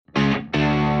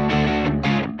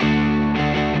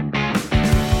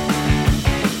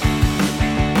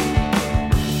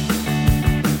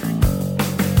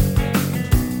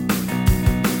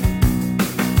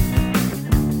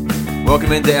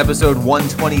Welcome into episode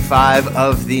 125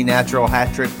 of the Natural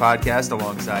Hat Trick podcast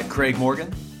alongside Craig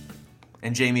Morgan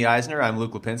and Jaime Eisner. I'm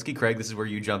Luke Lapinski. Craig, this is where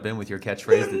you jump in with your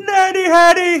catchphrase. Natty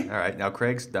hatty! All right, now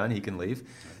Craig's done. He can leave.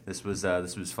 This was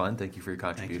fun. Thank you for your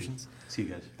contributions. See you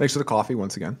guys. Thanks for the coffee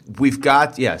once again.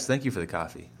 Yes, thank you for the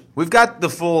coffee. We've got the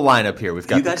full lineup here. We've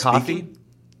got the coffee.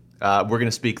 We're going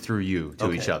to speak through you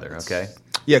to each other, okay?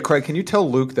 Yeah, Craig, can you tell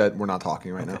Luke that we're not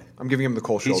talking right now? I'm giving him the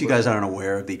cold shoulder. In case you guys aren't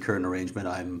aware of the current arraigement,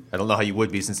 I don't know how you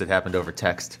would be since it happened over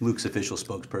text. Luke's official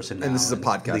spokesperson now. And this is a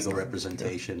podcast. Legal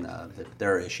representation.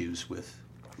 There are issues with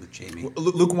Jaime.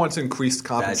 Luke wants increased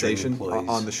compensation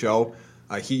on the show.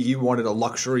 He wanted a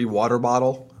luxury water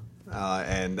bottle.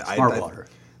 Water.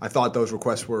 I thought those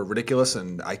requests were ridiculous,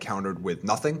 and I countered with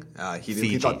nothing.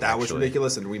 He thought that was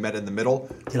ridiculous, and we met in the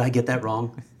middle. Did I get that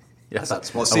wrong? Yes.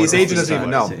 His agent doesn't even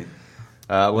know.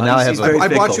 Now I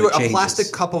bought you a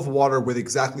plastic cup of water with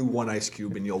exactly one ice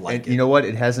cube, and you'll like it. You know what?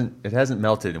 It hasn't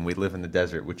melted, and we live in the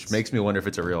desert, which makes me wonder if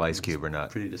it's a real ice cube or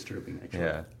not. Pretty disturbing, actually.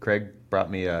 Yeah. Craig brought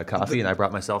me coffee, and I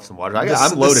brought myself some water. I'm loaded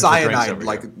for drinks cyanide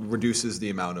over here. reduces the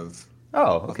amount of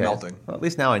melting. Well, at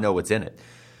least now I know what's in it.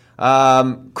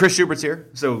 Chris Schubert's here,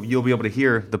 so you'll be able to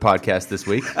hear the podcast this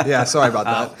week. Yeah, sorry about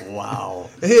that. Wow.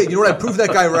 Hey, you know what? I proved that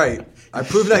guy right.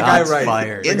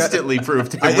 Fired. Instantly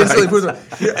proved him I right. instantly proved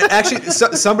him. Actually,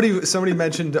 somebody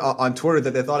mentioned on Twitter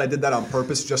that they thought I did that on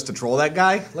purpose just to troll that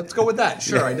guy. Let's go with that.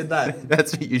 Sure, I did that.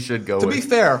 That's what you should go with. To be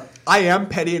fair, I am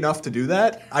petty enough to do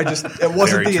that. It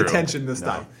wasn't the intention this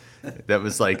time. That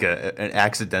was like an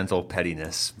accidental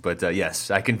pettiness. But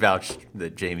yes, I can vouch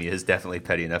that Jaime is definitely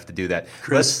petty enough to do that.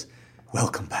 Chris,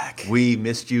 welcome back. We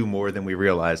missed you more than we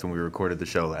realized when we recorded the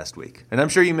show last week. And I'm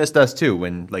sure you missed us too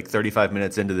when, like 35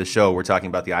 minutes into the show, we're talking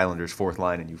about the Islanders' fourth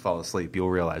line and you fall asleep. You'll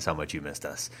realize how much you missed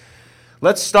us.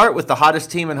 Let's start with the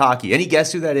hottest team in hockey. Any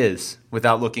guess who that is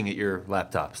without looking at your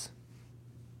laptops?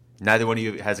 Neither one of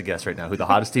you has a guess right now who the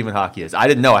hottest team in hockey is. I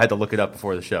didn't know. I had to look it up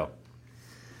before the show.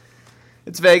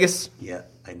 It's Vegas. Yeah,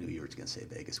 I knew you were going to say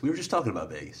Vegas. We were just talking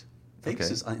about Vegas. Vegas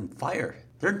is on fire.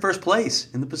 They're in first place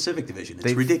in the Pacific Division.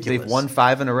 It's ridiculous. They've won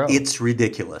 5 in a row. It's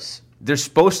ridiculous. They're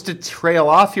supposed to trail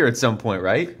off here at some point,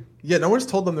 right? Yeah, no one's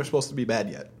told them they're supposed to be bad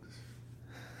yet.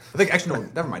 I think, actually, no,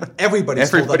 never mind.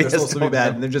 Everybody's told them they're supposed to be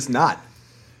bad, and they're just not.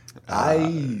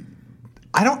 I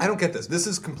don't get this. This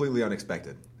is completely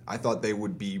unexpected. I thought they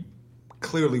would be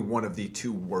clearly one of the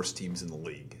 2 worst teams in the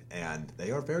league, and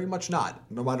they are very much not,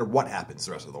 no matter what happens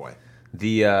the rest of the way.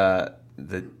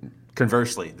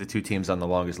 Conversely, the 2 teams on the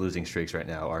longest losing streaks right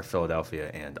now are Philadelphia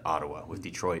and Ottawa, with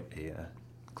Detroit a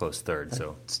close third.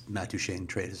 So Matt Duchene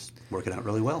trade is working out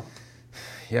really well.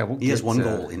 Yeah, he has 1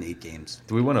 goal in 8 games.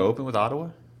 Do we want to open with Ottawa?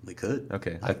 We could.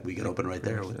 Okay. We could open right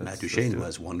there with Matt Duchene, who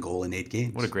has 1 goal in 8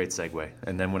 games. What a great segue.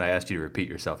 And then when I asked you to repeat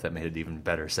yourself, that made it even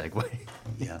better segue.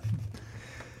 Yeah.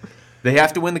 They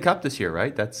have to win the Cup this year,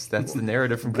 right? That's the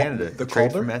narrative from Canada. The trade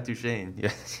Calder? for Matt Duchene.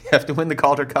 Yeah, you have to win the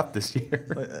Calder Cup this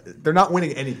year. They're not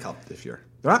winning any cup this year.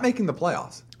 They're not making the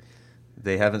playoffs.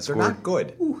 They haven't They're scored not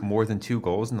good. more than 2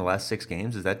 goals in the last 6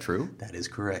 games. Is that true? That is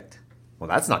correct. Well,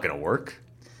 that's not going to work.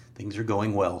 Things are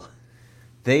going well.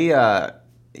 They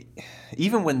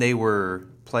even when they were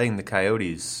playing the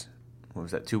Coyotes, what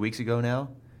was that, 2 weeks ago now?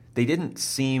 They didn't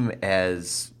seem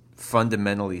as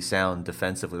fundamentally sound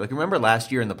defensively. Like, remember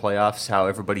last year in the playoffs how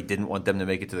everybody didn't want them to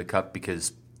make it to the Cup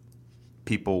because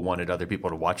people wanted other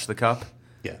people to watch the Cup?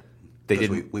 Yeah.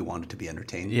 We wanted to be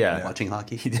entertained watching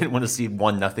hockey. You didn't want to see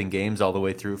 1-0 games all the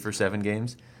way through for 7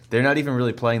 games. They're not even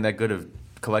really playing that good of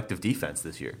collective defense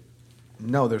this year.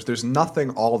 No, there's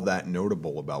nothing all that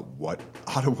notable about what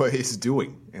Ottawa is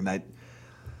doing. And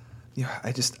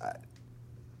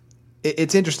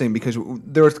it's interesting because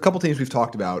there were a couple teams we've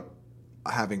talked about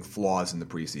having flaws in the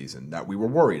preseason that we were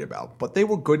worried about, but they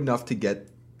were good enough to get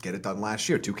it done last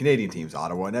year. 2 Canadian teams,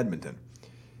 Ottawa and Edmonton.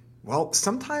 Well,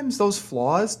 sometimes those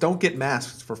flaws don't get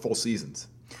masked for full seasons.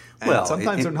 And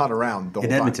sometimes they're not around the whole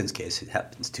time. In Edmonton's case, it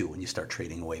happens too when you start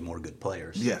trading away more good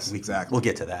players. Yes, exactly. We'll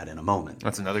get to that in a moment.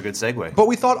 That's another good segue. But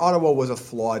we thought Ottawa was a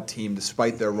flawed team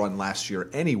despite their run last year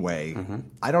anyway. Mm-hmm.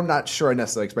 I'm not sure I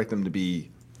necessarily expect them to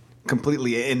be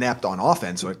completely inept on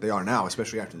offense like they are now,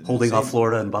 especially after the holding off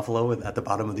Florida and Buffalo at the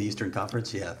bottom of the Eastern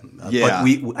Conference. Yeah. Yeah.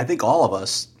 But I think all of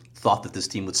us thought that this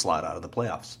team would slide out of the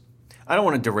playoffs. I don't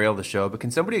want to derail the show, but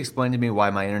can somebody explain to me why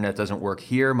my internet doesn't work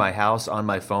here, my house, on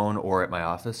my phone, or at my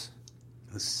office?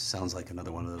 This sounds like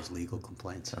another one of those legal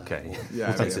complaints. Okay.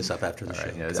 We'll take this up after the show.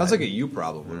 It sounds like a you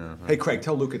problem. Mm-hmm. Hey, Craig,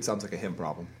 tell Luke it sounds like a him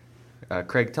problem.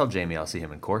 Craig, tell Jaime I'll see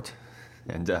him in court.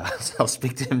 And I'll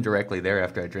speak to him directly there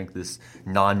after I drink this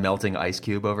non-melting ice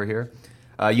cube over here.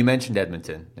 You mentioned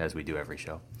Edmonton, as we do every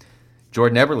show.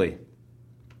 Jordan Eberle.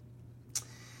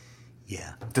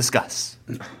 Yeah. Discuss.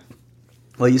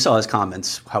 Well, you saw his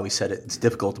comments, how he said it's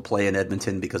difficult to play in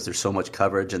Edmonton because there's so much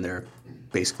coverage and they're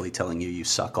basically telling you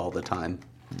suck all the time.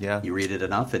 Yeah. You read it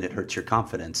enough and it hurts your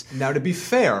confidence. Now, to be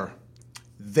fair,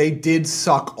 they did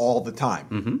suck all the time.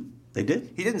 Mm-hmm. They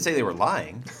did. He didn't say they were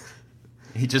lying.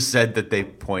 He just said that they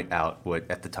point out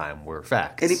what at the time were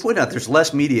facts. And he pointed out there's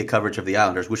less media coverage of the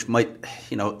Islanders, which might,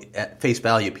 at face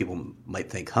value, people might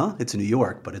think, it's New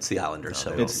York, but it's the Islanders,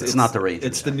 so it's not the Rangers.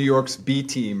 It's the New York's B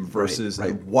team versus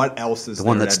right. What else is the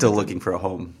one that's still looking for a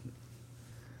home.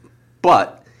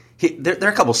 But there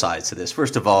are a couple sides to this.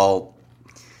 First of all,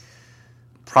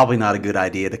 probably not a good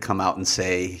idea to come out and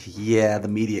say, the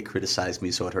media criticized me,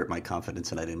 so it hurt my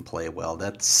confidence and I didn't play well.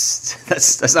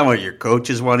 That's not what your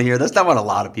coaches want to hear. That's not what a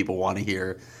lot of people want to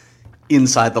hear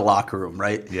inside the locker room,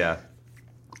 right? Yeah.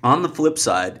 On the flip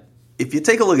side, if you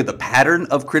take a look at the pattern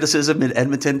of criticism in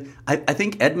Edmonton, I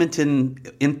think Edmonton,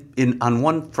 on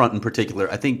one front in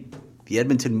particular, I think the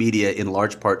Edmonton media in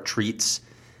large part treats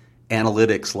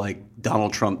analytics like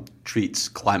Donald Trump treats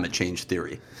climate change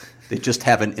theory. They just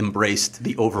haven't embraced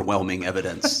the overwhelming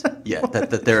evidence yet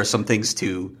that there are some things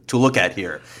to look at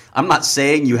here. I'm not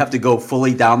saying you have to go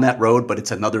fully down that road, but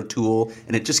it's another tool,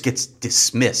 and it just gets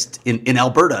dismissed. In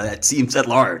Alberta, it seems at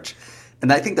large.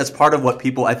 And I think that's part of what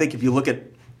people – I think if you look at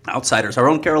outsiders, our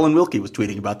own Carolyn Wilkie was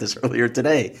tweeting about this earlier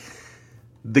today.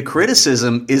 The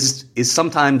criticism is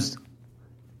sometimes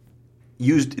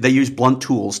used – they use blunt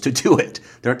tools to do it.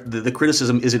 The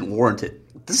criticism isn't warranted.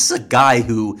 This is a guy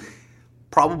who –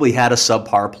 probably had a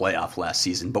subpar playoff last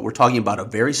season, but we're talking about a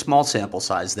very small sample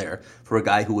size there for a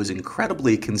guy who was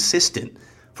incredibly consistent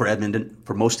for Edmonton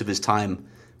for most of his time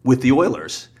with the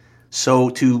Oilers.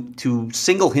 So to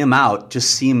single him out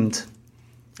just seemed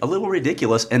a little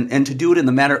ridiculous, and to do it in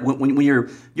the manner when you're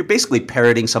basically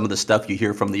parroting some of the stuff you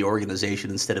hear from the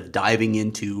organization instead of diving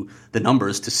into the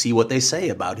numbers to see what they say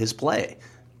about his play.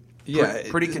 Yeah,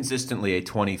 pretty consistently a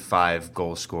 25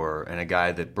 goal scorer and a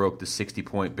guy that broke the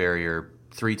 60-point barrier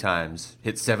 3 times,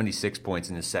 hit 76 points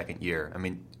in his second year. I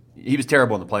mean, he was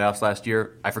terrible in the playoffs last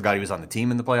year. I forgot he was on the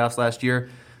team in the playoffs last year.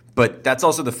 But that's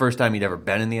also the first time he'd ever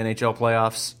been in the NHL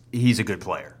playoffs. He's a good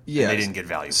player. Yeah, and they didn't get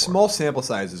value for small him. Sample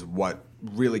size is what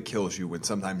really kills you when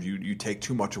sometimes you take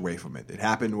too much away from it. It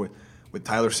happened with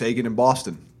Tyler Seguin in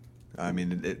Boston. I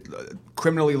mean,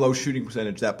 criminally low shooting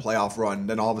percentage, that playoff run.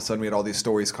 Then all of a sudden we had all these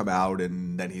stories come out,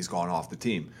 and then he's gone off the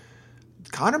team.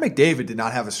 Connor McDavid did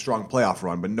not have a strong playoff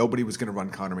run, but nobody was going to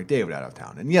run Connor McDavid out of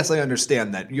town. And yes, I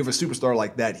understand that. You have a superstar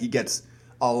like that, he gets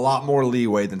a lot more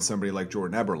leeway than somebody like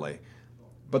Jordan Eberle.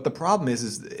 But the problem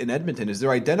is in Edmonton, is they're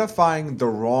identifying the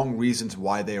wrong reasons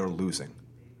why they are losing.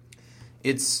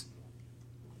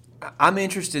 I'm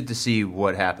interested to see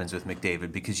what happens with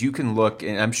McDavid because you can look,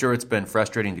 and I'm sure it's been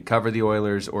frustrating to cover the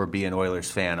Oilers or be an Oilers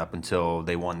fan up until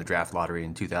they won the draft lottery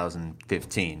in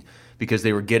 2015 because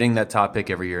they were getting that top pick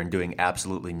every year and doing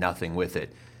absolutely nothing with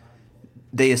it.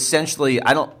 They essentially,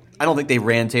 I don't think they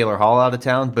ran Taylor Hall out of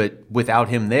town, but without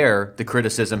him there, the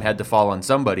criticism had to fall on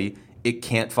somebody. It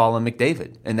can't fall on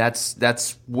McDavid, and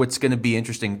that's what's going to be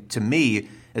interesting to me.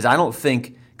 Is I don't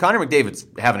think Connor McDavid's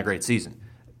having a great season.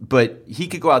 But he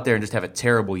could go out there and just have a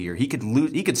terrible year. He could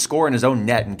lose. He could score in his own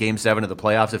net in Game 7 of the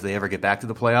playoffs if they ever get back to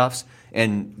the playoffs,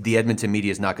 and the Edmonton media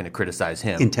is not going to criticize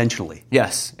him intentionally.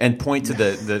 Yes, and point to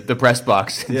the press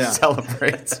box and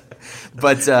celebrate.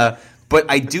 But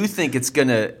I do think it's going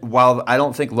to. While I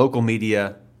don't think local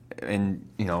media and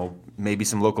maybe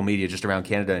some local media just around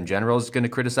Canada in general is going to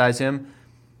criticize him,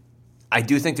 I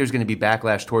do think there's going to be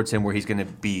backlash towards him where he's going to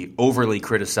be overly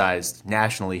criticized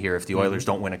nationally here if the Oilers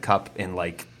don't win a cup in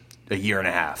like a year and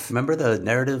a half. Remember the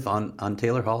narrative on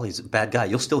Taylor Hall? He's a bad guy.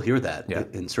 You'll still hear that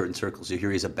in certain circles. You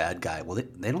hear he's a bad guy. Well,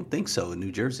 they don't think so in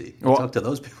New Jersey. You talk to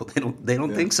those people. They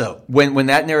don't think so. When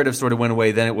that narrative sort of went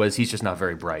away, then it was he's just not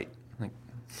very bright. Like,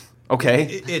 okay,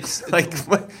 it's like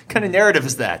what kind of narrative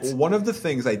is that? One of the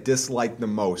things I dislike the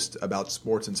most about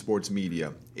sports and sports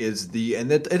media is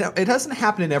it doesn't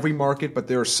happen in every market, but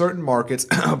there are certain markets,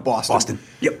 Boston,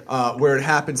 yep, where it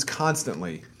happens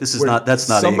constantly. That's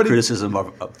not a criticism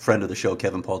of a friend of the show,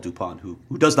 Kevin Paul Dupont, who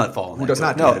does not fall in that. Who does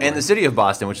not? No, and the city of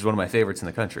Boston, which is one of my favorites in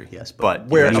the country. Yes, but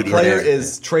where a player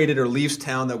is traded or leaves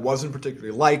town that wasn't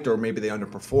particularly liked, or maybe they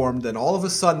underperformed, then all of a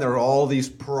sudden there are all these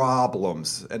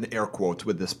problems, and air quotes,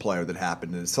 with this player that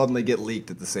happened, and suddenly get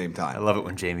leaked at the same time. I love it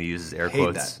when Jamie uses air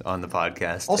quotes on the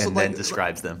podcast also, and then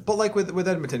describes them. But like with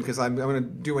Edmonton, because I'm going to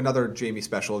do another Jamie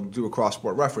special, do a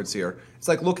cross-sport reference here. It's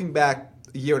like looking back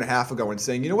a year and a half ago and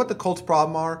saying, you know what the Colts'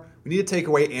 problem are? We need to take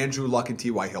away Andrew Luck and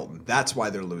T.Y. Hilton. That's why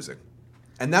they're losing.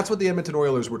 And that's what the Edmonton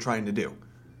Oilers were trying to do.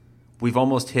 We've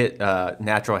almost hit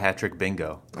natural hat trick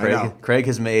bingo. Craig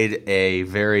has made a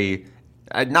very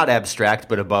not abstract,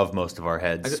 but above most of our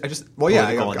heads.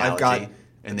 I've got.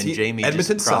 And then Jamie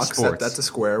Edmonton just sucks. sports. That's a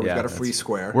square. We've got a free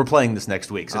square. We're playing this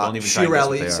next week, so don't even try to guess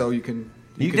what they are. So you can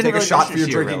You take a shot for your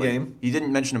drinking game. You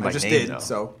didn't mention him by name, I just did, though.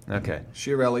 so. Okay.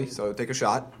 Chiarelli, so take a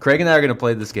shot. Craig and I are going to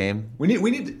play this game. We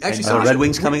need actually. Are Red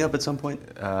Wings coming up at some point?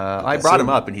 I brought him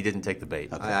up, and he didn't take the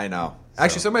bait. Okay. I know.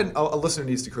 Actually, a listener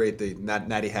needs to create the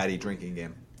Natty Hattie drinking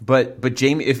game. But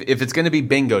Jamie, if it's going to be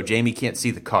bingo, Jamie can't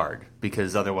see the card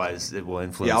because otherwise it will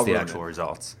influence the actual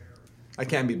results. I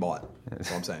can be bought.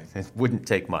 That's what I'm saying. It wouldn't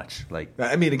take much.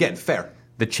 Again, fair.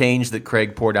 The change that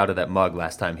Craig poured out of that mug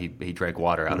last time he drank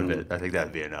water out of it, I think that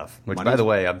would be enough. Which, by the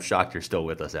way, I'm shocked you're still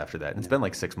with us after that. And it's been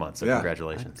like 6 months, so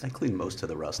congratulations. I cleaned most of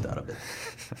the rust out of it.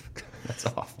 That's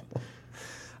awful.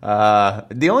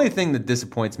 The only thing that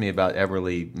disappoints me about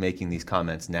Eberle making these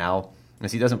comments now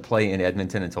is he doesn't play in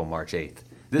Edmonton until March 8th.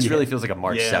 This really feels like a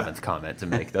March 7th comment to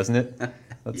make, doesn't it?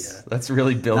 Let's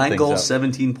really build 9 things goals, up.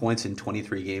 17 17 points in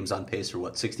 23 games, on pace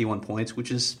for 61 points,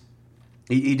 which is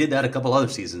he did that a couple other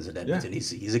seasons at Edmonton. Yeah.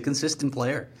 He's a consistent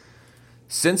player.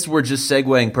 Since we're just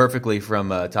segueing perfectly from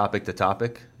topic to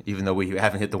topic, even though we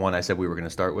haven't hit the one I said we were going to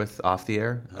start with off the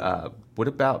air, what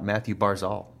about Matthew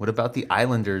Barzal? What about the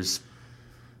Islanders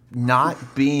not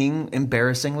being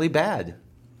embarrassingly bad?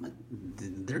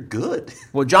 They're good.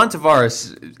 Well, John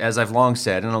Tavares, as I've long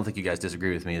said, and I don't think you guys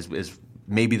disagree with me, is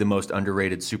maybe the most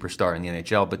underrated superstar in the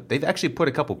NHL, but they've actually put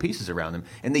a couple pieces around him,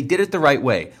 and they did it the right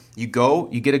way. You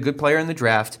get a good player in the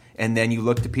draft, and then you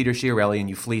look to Peter Chiarelli and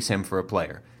you fleece him for a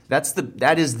player.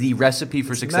 That is the recipe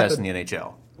for success in the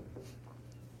NHL.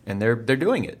 And they're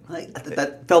doing it.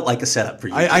 That felt like a setup for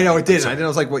you. I know it did. I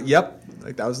was like, "What? Yep,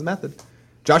 that was the method."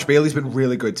 Josh Bailey's been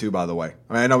really good too, by the way.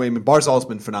 I mean, Barzal's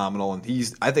been phenomenal,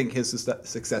 and I think his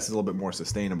success is a little bit more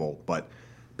sustainable. But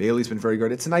Bailey's been very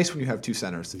good. It's nice when you have two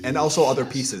centers and also other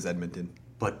pieces. Edmonton,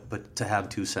 but to have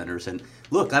two centers, and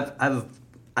look,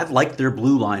 I've liked their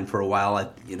blue line for a while.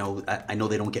 I know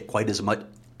they don't get quite as much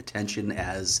attention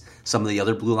as some of the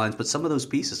other blue lines, but some of those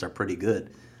pieces are pretty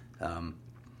good.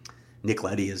 Nick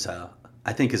Leddy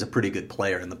I think is a pretty good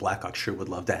player, and the Blackhawks sure would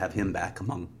love to have him back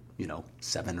among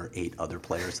 7 or 8 other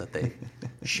players that they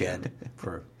shed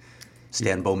for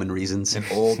Stan Bowman reasons.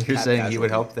 You're saying he would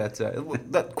help that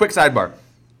quick sidebar.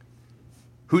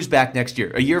 Who's back next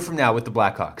year? A year from now with the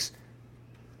Blackhawks.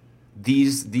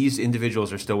 These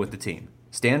individuals are still with the team.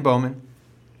 Stan Bowman,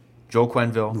 Joel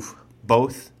Quenneville,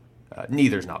 both.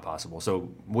 Neither's not possible. So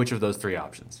which of those 3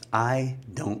 options? I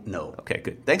don't know. Okay,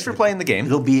 good. Thanks for playing the game.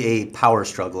 It'll be a power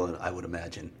struggle, I would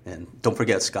imagine. And don't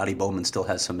forget, Scotty Bowman still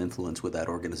has some influence with that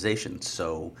organization.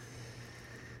 So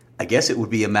I guess it would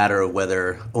be a matter of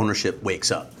whether ownership wakes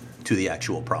up to the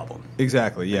actual problem.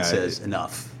 Exactly, yeah. And says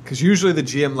enough. Because usually the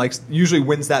GM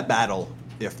wins that battle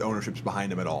if the ownership's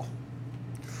behind him at all.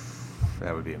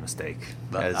 That would be a mistake.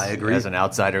 I agree. As an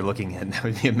outsider looking in, that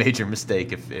would be a major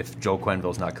mistake if Joel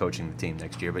Quenneville's not coaching the team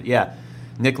next year. But yeah,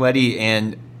 Nick Leddy,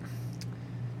 and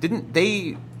didn't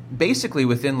they basically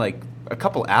within like a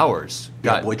couple hours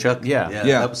got Boychuk? Yeah.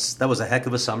 That was a heck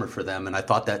of a summer for them, and I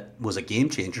thought that was a game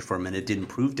changer for them, and it didn't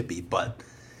prove to be. But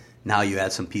now you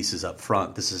add some pieces up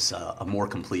front. This is a more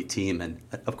complete team, and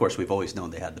of course we've always known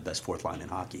they had the best fourth line in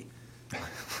hockey.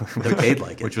 They're paid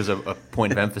like it. Which was a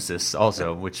point of emphasis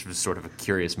also, which was sort of a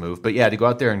curious move. But yeah, to go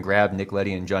out there and grab Nick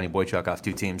Leddy and Johnny Boychuk off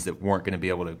 2 teams that weren't going to be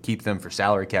able to keep them for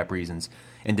salary cap reasons,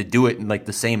 and to do it in like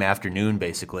the same afternoon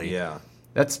basically. Yeah.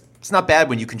 It's not bad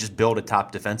when you can just build a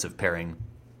top defensive pairing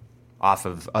off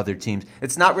of other teams.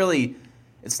 It's not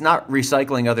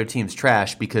recycling other teams'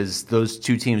 trash because those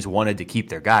 2 teams wanted to keep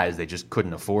their guys. They just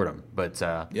couldn't afford them. But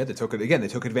they took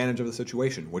advantage of the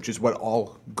situation, which is what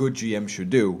all good GMs should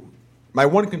do. My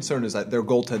one concern is that their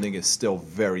goaltending is still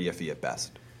very iffy at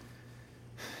best.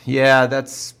 Yeah,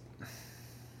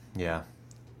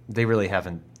 they really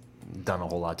haven't done a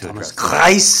whole lot to address Thomas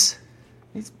Greiss.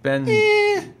 He's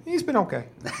been okay.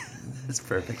 That's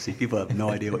perfect. See, people have no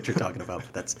idea what you're talking about.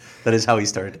 But that is how he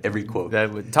started every quote.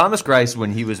 Thomas Greiss,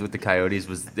 when he was with the Coyotes,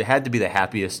 had to be the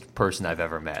happiest person I've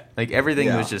ever met. Like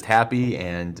everything was just happy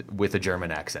and with a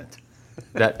German accent.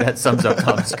 That sums up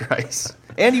Thomas Greiss.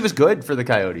 And he was good for the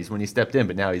Coyotes when he stepped in,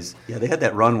 but now he's... Yeah, they had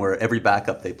that run where every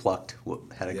backup they plucked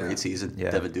had a great season.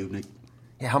 Yeah. Devin Dubnyk.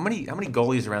 Yeah, how many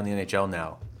goalies around the NHL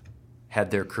now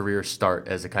had their career start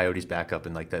as a Coyotes backup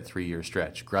in like that 3-year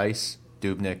stretch? Greiss,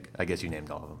 Dubnyk, I guess you named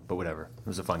all of them, but whatever. It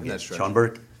was a fun game. Sean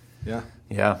Burke. Yeah.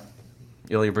 Yeah.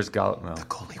 Ilya Bryzgalov. The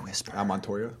goalie whisperer. Al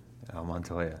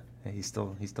Montoya. Hey, he's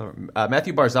still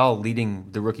Matthew Barzal leading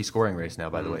the rookie scoring race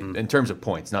now, by the way, in terms of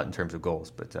points, not in terms of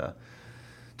goals. But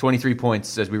 23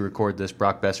 points as we record this.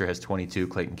 Brock Besser has 22.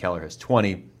 Clayton Keller has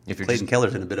 20. Clayton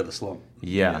Keller's in a bit of a slump.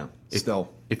 Yeah.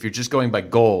 Still. If you're just going by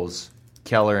goals,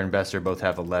 Keller and Besser both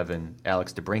have 11.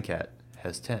 Alex Debrincat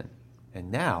has 10.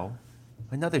 And now,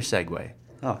 another segue.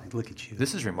 Oh, look at you.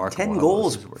 This is remarkable. 10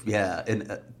 goals. Yeah,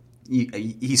 and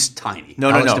he's tiny.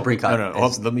 No. Debrincat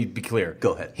No. Let me be clear.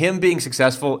 Go ahead. Him being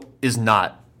successful is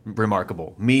not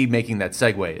remarkable. Me making that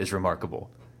segue is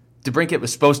remarkable. Debrincat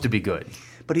was supposed to be good.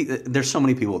 But there's so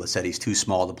many people that said he's too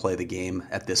small to play the game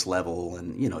at this level,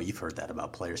 and you've heard that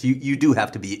about players. You do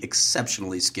have to be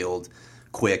exceptionally skilled,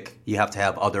 quick. You have to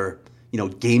have other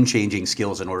game-changing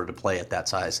skills in order to play at that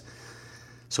size.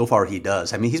 So far, he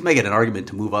does. I mean, he's making an argument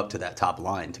to move up to that top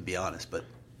line, to be honest. But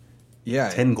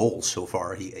 10 goals so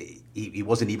far. He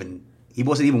wasn't even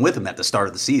with him at the start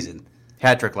of the season.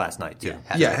 Hat trick last night, too.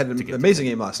 Yeah, had an amazing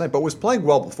game last night, but was playing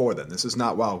well before then. This is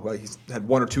not, he's had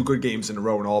 1 or 2 good games in a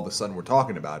row, and all of a sudden we're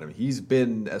talking about him. He's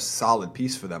been a solid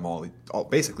piece for them all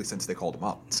basically since they called him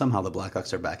up. Somehow the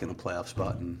Blackhawks are back in a playoff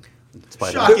spot. In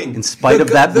spite Shocking. of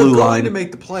that blue they're line. going to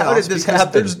make the playoffs. How did this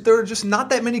happen? There are just not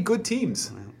that many good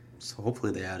teams. So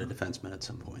hopefully they add a defenseman at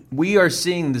some point. We are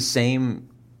seeing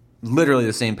literally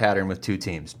the same pattern with 2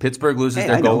 teams. Pittsburgh loses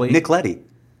their goalie. Nick Leddy,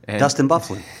 Dustin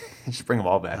Byfuglien. You should bring them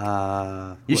all back.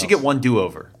 You should get one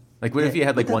do-over. Like, what if you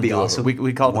had one do-over? Awesome.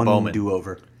 We call it the Bowman. One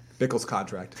do-over. Bickle's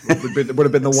contract would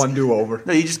have been the one do-over.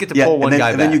 No, you just get to pull one guy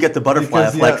back. And then you get the butterfly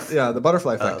effect. Yeah, the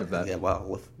butterfly effect of that. Yeah,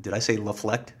 well, did I say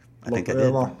Leflect? I think I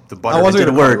did. The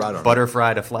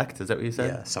butterfly deflect. Is that what you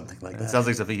said? Yeah, something like that. It sounds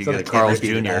like something you get at Carl's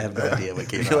Jr. I have no idea what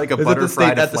came out. You're like a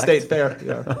butterfly deflect. At the state fair.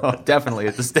 Yeah. Oh, definitely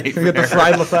at the state fair. You get the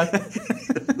fried effect.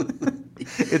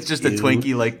 It's just a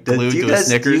Twinkie glued to a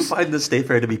Snickers. Do you find the state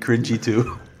fair to be cringy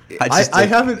too? I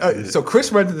haven't. So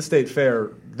Chris went to the state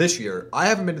fair this year. I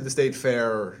haven't been to the state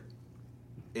fair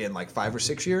in 5 or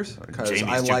 6 years.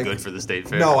 Jamie's too good for the state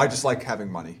fair. No, I just like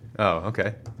having money. Oh,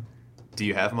 okay. Do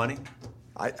you have money?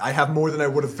 I have more than I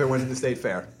would have if I went to the state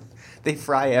fair. They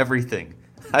fry everything.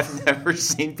 I've never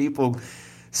seen people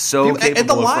so capable and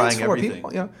the of lines frying everything.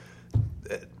 People,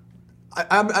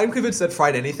 I'm convinced that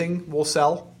fried anything will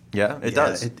sell. Yeah, it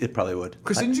does. It probably would.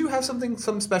 Chris, didn't you have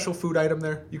some special food item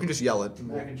there? You can just yell it.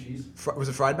 Mac and cheese. Was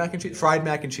it fried mac and cheese? Fried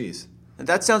mac and cheese.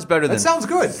 That sounds better than sounds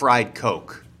good. fried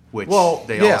Coke, which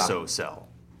they also sell.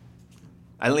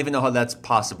 I don't even know how that's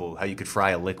possible, how you could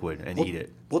fry a liquid and eat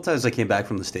it. Both times I came back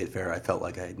from the state fair, I felt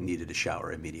like I needed a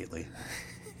shower immediately.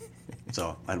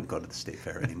 So I don't go to the state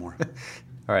fair anymore.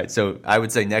 All right, so I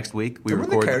would say next week we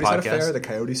record the Coyotes podcast. Had a fair, the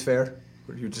Coyotes fair,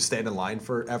 where you just stand in line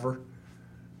forever.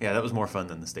 Yeah, that was more fun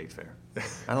than the state fair.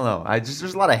 I don't know.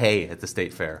 There's a lot of hay at the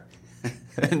state fair.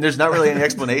 And there's not really any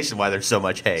explanation why there's so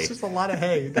much hay. It's just a lot of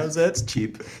hay. That was it. It's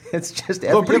cheap. It's just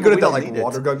I'm pretty good at that need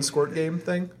water gun squirt game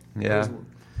thing. Yeah.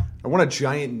 I won a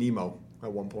giant Nemo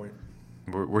at one point.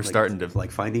 We're starting to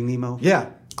Finding Nemo? Yeah.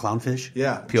 Clownfish?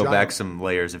 Yeah. peel back some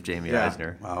layers of Jaime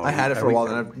Eisner. Wow. I had it for a while,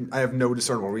 and I have no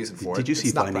discernible reason for it. Did you see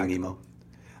Finding Nemo?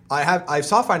 I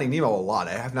saw Finding Nemo a lot.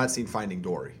 I have not seen Finding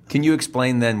Dory. Can you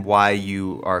explain then why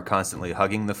you are constantly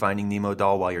hugging the Finding Nemo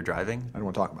doll while you're driving? I don't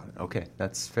want to talk about it. Okay,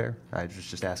 that's fair. I was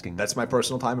just asking. That's my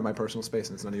personal time and my personal space,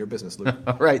 and it's none of your business, Luke.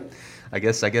 All right. I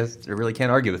guess I really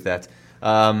can't argue with that.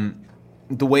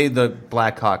 The way the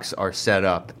Blackhawks are set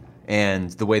up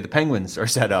and the way the Penguins are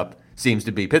set up seems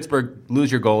to be Pittsburgh,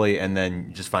 lose your goalie, and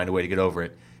then just find a way to get over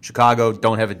it. Chicago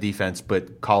don't have a defense,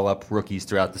 but call up rookies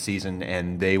throughout the season,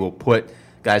 and they will put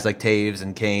guys like Taves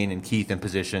and Kane and Keith in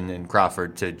position and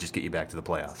Crawford to just get you back to the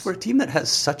playoffs. For a team that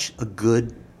has such a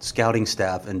good scouting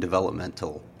staff and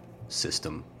developmental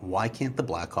system, why can't the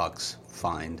Blackhawks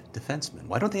find defensemen?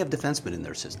 Why don't they have defensemen in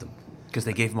their system? Because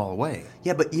they gave them all away.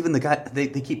 Yeah, but even the guy, they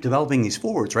keep developing these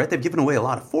forwards, right? They've given away a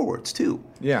lot of forwards, too.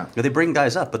 Yeah. They bring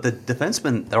guys up, but the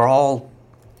defensemen, they're all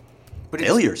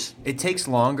failures. It takes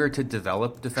longer to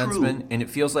develop defensemen, True. and it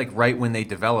feels like right when they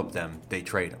develop them, they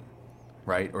trade them,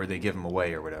 right? Or they give them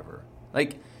away or whatever.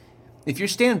 Like, if you're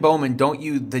Stan Bowman, don't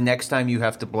you, the next time you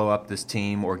have to blow up this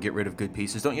team or get rid of good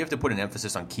pieces, don't you have to put an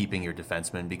emphasis on keeping your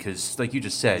defensemen? Because, like you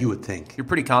just said, You would think. You're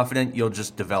pretty confident you'll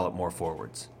just develop more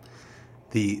forwards.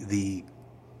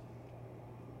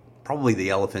 Probably the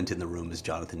elephant in the room is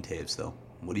Jonathan Taves, though.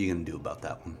 What are you going to do about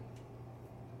that one?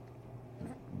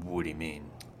 What do you mean?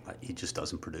 He just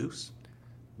doesn't produce.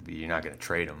 You're not going to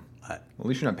trade him. At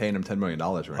least you're not paying him $10 million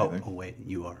or anything. Oh, wait,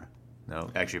 you are. No,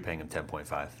 actually, you're paying him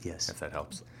 10.5. Yes, if that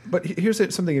helps. But here's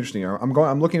something interesting.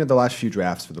 I'm looking at the last few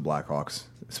drafts for the Blackhawks,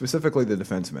 specifically the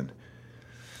defensemen.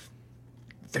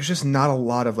 There's just not a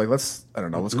lot of let's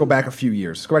go back a few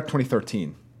years. Let's go back to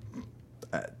 2013.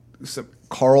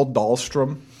 Carl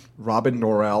Dahlstrom, Robin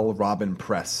Norell, Robin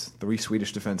Press, 3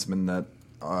 Swedish defensemen that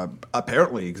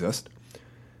apparently exist.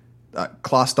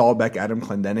 Klaus Dahlbeck, Adam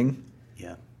Clendenning.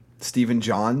 Yeah. Steven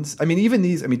Johns. I mean, even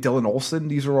these. I mean, Dylan Olsen.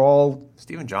 These are all.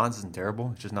 Steven Johns isn't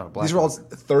terrible. It's just not a black. These are all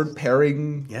third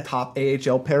pairing, top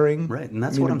AHL pairing. Right, and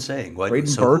that's what I'm saying.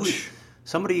 Braden Birch.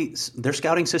 Their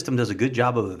scouting system does a good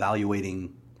job of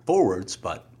evaluating forwards,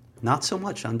 but not so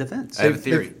much on defense. I have a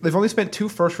theory. They've only spent 2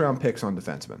 first-round picks on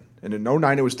defensemen. And in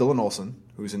 2009, it was Dylan Olsen,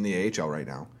 who's in the AHL right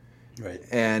now. Right.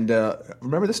 And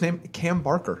remember this name? Cam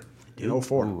Barker. In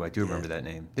 2004. Ooh, I do remember that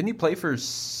name. Didn't he play for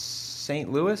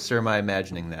St. Louis, or am I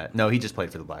imagining that? No, he just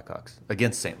played for the Blackhawks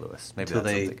against St. Louis. Maybe that's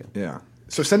what I'm thinking. Yeah.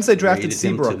 So since they drafted Traded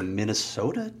him Seabrook, to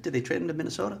Minnesota? Did they trade him to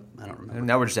Minnesota? I don't remember.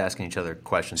 Now we're just asking each other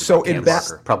questions So about in Cam back-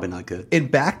 Barker. Probably not good. in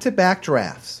back-to-back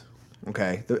drafts,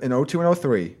 okay, in 02 and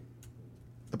 03,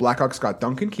 the Blackhawks got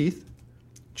Duncan Keith,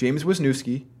 James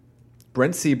Wisniewski,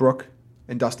 Brent Seabrook,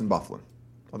 and Dustin Byfuglien,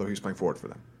 although he was playing forward for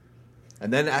them.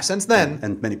 And then since then,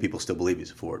 And many people still believe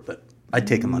he's a forward, but I'd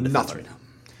take him on defense Nothing. right now.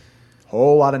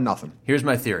 whole lot of nothing. Here's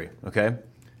my theory, okay?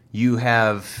 You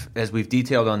have, as we've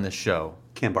detailed on this show,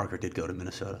 Cam Barker did go to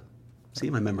Minnesota. See,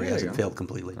 my memory There you hasn't go. failed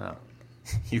completely.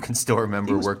 you can still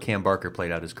remember where Cam Barker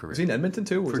played out his career. Was he in Edmonton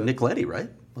too? For Nick Leddy, right?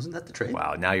 Wasn't that the trade?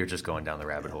 Wow, now you're just going down the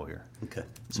rabbit hole here. Okay.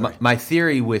 Sorry. My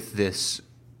theory with this,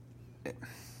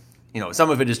 some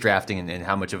of it is drafting and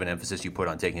how much of an emphasis you put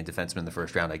on taking a defenseman in the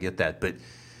first round. I get that. But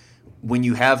when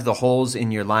you have the holes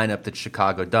in your lineup that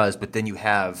Chicago does, but then you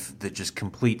have the just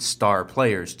complete star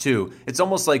players too, it's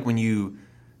almost like when you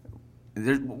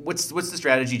what's the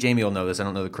strategy? Jamie will know this. I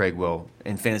don't know that Craig will.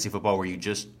 In fantasy football, where you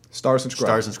just Stars and scrubs.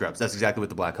 stars and scrubs. That's exactly what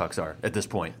the Blackhawks are at this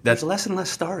point. There's less and less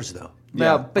stars, though.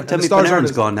 Yeah, but Timmy stars aren't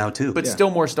Panarin's as- gone now, too. but Yeah. still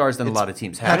more stars than a lot of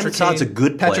teams have. Patrick Saad's a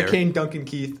good player. Patrick Kane, Duncan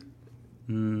Keith,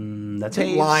 That's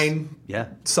Taves. it. Line, Yeah.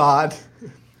 Sod,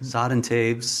 Saad and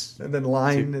Taves. and then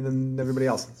Line, and then everybody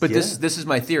else. But Yeah. this is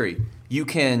my theory. You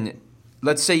can,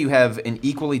 let's say you have an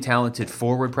equally talented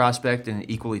forward prospect and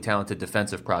an equally talented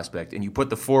defensive prospect, and you put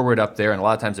the forward up there, and a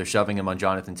lot of times they're shoving him on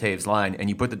Jonathan Taves' line, and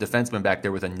you put the defenseman back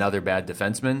there with another bad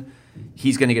defenseman,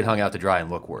 he's going to get hung out to dry and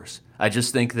look worse. I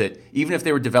just think that even if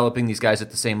they were developing these guys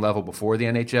at the same level before the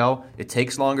NHL, it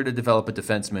takes longer to develop a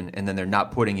defenseman, and then they're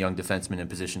not putting young defensemen in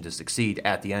position to succeed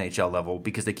at the NHL level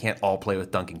because they can't all play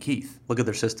with Duncan Keith. Look at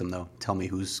their system, though. Tell me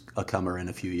who's a comer in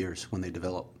a few years when they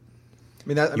develop.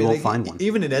 You won't find one.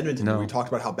 Even in Edmonton, No. we talked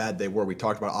about how bad they were. We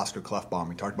talked about Oscar Klefbom.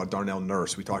 We talked about Darnell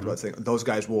Nurse. We talked about saying those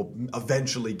guys will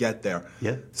eventually get there.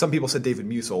 Yeah. Some people said David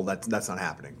Musil. That's not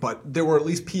happening. But there were at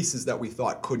least pieces that we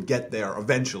thought could get there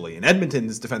eventually. And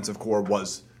Edmonton's defensive core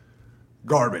was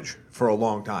garbage for a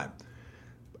long time.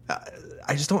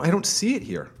 I don't see it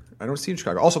here. I don't see it in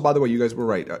Chicago. Also, by the way, you guys were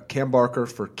right. Cam Barker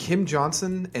for Kim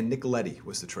Johnson and Nick Leddy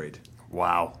was the trade.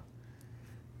 Wow.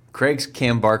 Craig's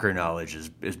Cam Barker knowledge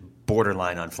is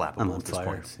borderline unflappable I'm on at this fire.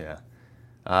 point.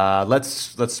 Yeah.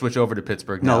 Let's switch over to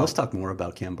Pittsburgh now. No, let's talk more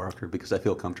about Cam Barker because I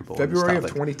feel comfortable. on this February of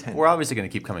topic. 2010. We're obviously going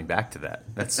to keep coming back to that.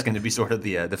 That's going to be sort of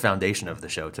the foundation of the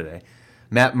show today.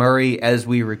 Matt Murray, as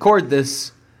we record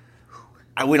this,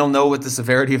 we don't know what the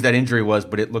severity of that injury was,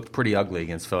 but it looked pretty ugly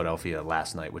against Philadelphia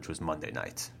last night, which was Monday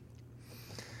night.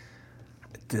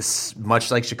 This,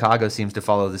 much like Chicago, seems to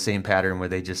follow the same pattern where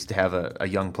they just have a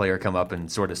young player come up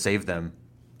and sort of save them.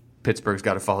 Pittsburgh's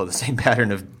got to follow the same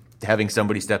pattern of having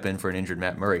somebody step in for an injured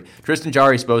Matt Murray. Tristan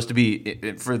Jarry is supposed to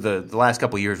be, for the last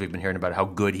couple of years, we've been hearing about how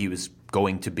good he was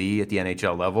going to be at the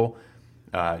NHL level.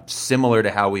 Similar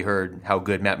to how we heard how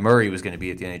good Matt Murray was going to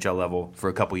be at the NHL level for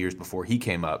a couple of years before he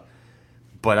came up.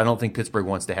 But I don't think Pittsburgh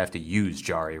wants to have to use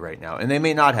Jarry right now, and they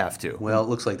may not have to. Well, it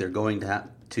looks like they're going to have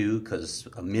to because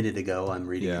a minute ago I'm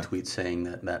reading Yeah. a tweet saying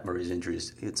that Matt Murray's injury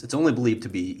is it's only believed to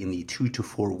be in the 2 to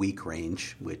 4 week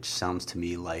range, which sounds to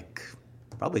me like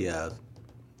probably a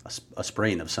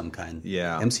sprain of some kind.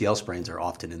 Yeah. MCL sprains are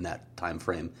often in that time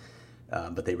frame,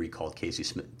 but they recalled Casey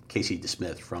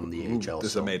DeSmith from the AHL.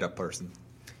 This is a made-up person.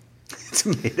 It's a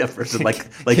made-up person, like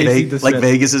Casey DeSmith. like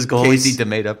Vegas's goalies. Casey, the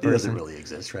made-up He doesn't person. really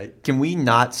exist, right? Can we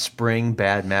not spring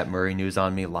bad Matt Murray news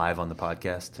on me live on the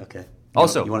podcast? Okay.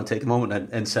 Also- you want to take a moment,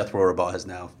 and Seth Rohrabaugh has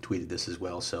now tweeted this as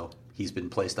well, so he's been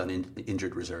placed on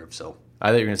injured reserve. So I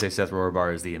thought you were going to say Seth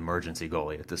Rohrabaugh is the emergency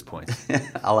goalie at this point.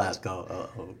 I'll ask.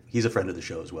 He's a friend of the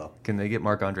show as well. Can they get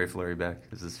Marc-Andre Fleury back?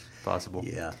 Is this possible?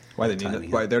 Yeah. Why they need Timing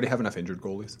it? Why they already have enough injured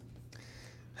goalies?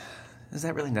 Is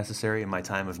that really necessary in my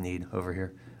time of need over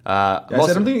here? Yeah, I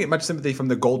said I'm going to get much sympathy from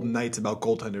the Golden Knights about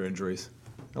goaltender injuries.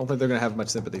 I don't think they're going to have much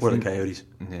sympathy For for the Coyotes.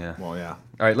 Yeah. Well, yeah. All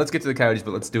right, let's get to the Coyotes,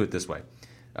 but let's do it this way.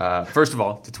 First of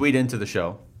all, to tweet into the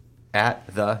show, at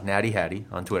the Natty Hattie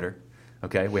on Twitter.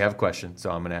 Okay, we have a question,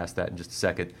 so I'm going to ask that in just a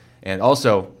second. And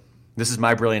also, This is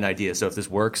my brilliant idea. So if this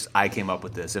works, I came up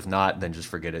with this. If not, then just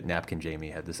forget it. Napkin Jamie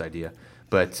had this idea.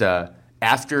 But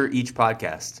after each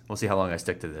podcast, we'll see how long I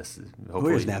stick to this.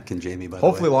 Hopefully, Where's Napkin Jamie, by the way?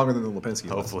 Hopefully longer than the Lipinski.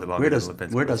 Hopefully longer than the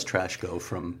Lipinski. Where does trash go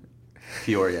from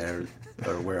Peoria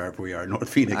or wherever we are, North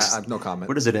Phoenix? I have no comment.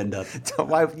 Where does it end up?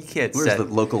 Why you can't Where's the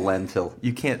local landfill?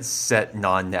 You can't set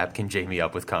non-napkin Jamie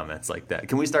up with comments like that.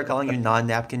 Can we start calling you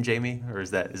non-napkin Jamie, or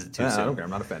is it too soon? I don't care. I'm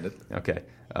not offended. Okay.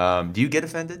 Do you get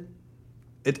offended?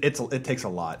 It takes a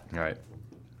lot. All right.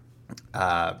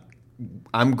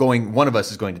 One of us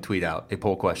is going to tweet out a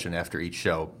poll question after each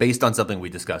show based on something we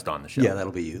discussed on the show. Yeah,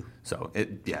 that'll be you. So,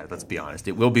 let's be honest.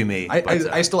 It will be me.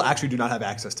 I still actually do not have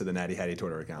access to the Natty Hattie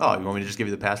Twitter account. Oh, you want me to just give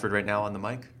you the password right now on the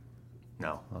mic?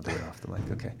 No, I'll do it off the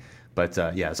mic. Okay. But, so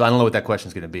I don't know what that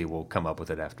question's going to be. We'll come up with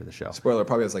it after the show. Spoiler, it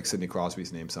probably has like Sidney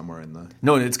Crosby's name somewhere in the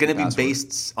No, it's going to be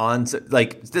based on,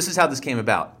 this is how this came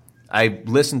about. I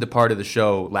listened to part of the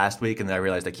show last week, and then I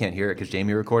realized I can't hear it because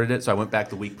Jamie recorded it, so I went back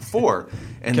the week before.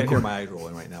 And can't hear my eyes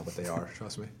rolling right now, but they are.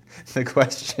 Trust me. The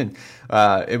question,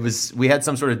 we had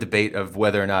some sort of debate of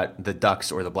whether or not the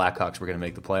Ducks or the Blackhawks were going to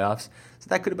make the playoffs. So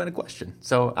that could have been a question.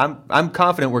 So I'm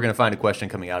confident we're going to find a question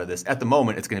coming out of this. At the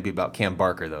moment, it's going to be about Cam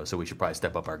Barker, though, so we should probably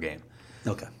step up our game.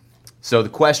 Okay. So the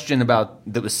question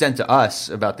that was sent to us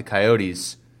about the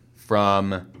Coyotes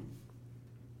from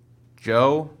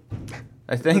Joe,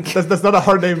 I think that's not a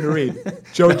hard name to read.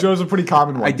 Joe's a pretty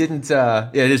common one. I didn't.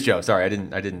 It is Joe. Sorry, I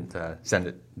didn't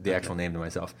send the actual name to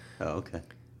myself. Oh, okay.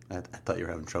 I thought you were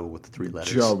having trouble with the three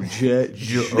letters. Joe.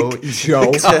 Joe.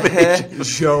 Joe.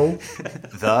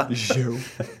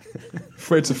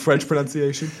 It's a French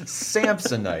pronunciation.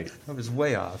 Samsonite. I was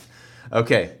way off.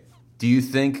 Okay. Do you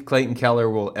think Clayton Keller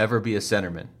will ever be a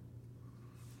centerman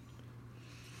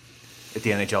at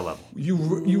the NHL level?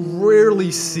 You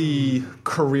rarely see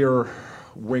career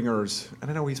wingers, and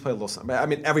I know he's played a little. I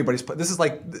mean, everybody's played. This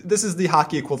is the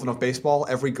hockey equivalent of baseball.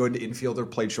 Every good infielder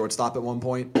played shortstop at one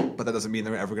point, but that doesn't mean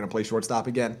they're ever going to play shortstop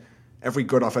again. Every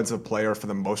good offensive player, for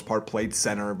the most part, played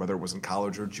center, whether it was in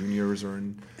college or juniors or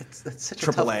in that's such AAA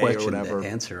a tough question or whatever. to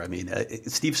answer. I mean,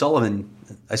 Steve Sullivan.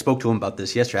 I spoke to him about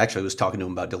this yesterday. Actually, I was talking to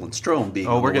him about Dylan Strome being.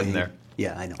 Oh, we're getting there.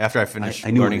 Yeah, I know. After I finished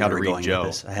I knew learning where how to you were read going Joe,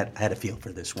 with this. I had a feel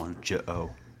for this one.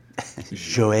 Joe.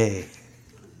 Joe.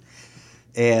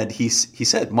 And he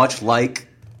said, much like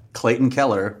Clayton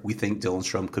Keller, we think Dylan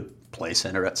Strome could play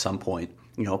center at some point.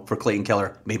 You know, for Clayton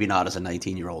Keller, maybe not as a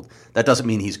 19-year-old. That doesn't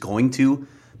mean he's going to,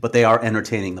 but they are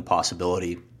entertaining the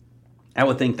possibility. I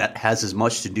would think that has as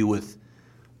much to do with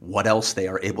what else they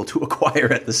are able to acquire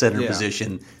at the center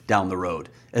position down the road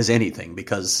as anything,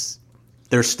 because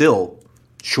they're still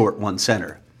short one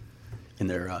center in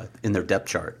their depth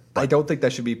chart. I don't think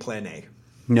that should be Plan A.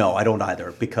 No, I don't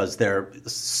either, because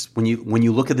when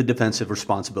you look at the defensive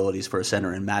responsibilities for a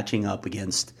center and matching up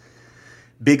against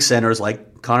big centers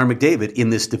like Connor McDavid in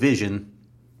this division,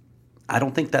 I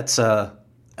don't think that's a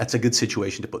good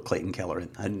situation to put Clayton Keller in.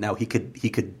 And now he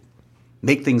could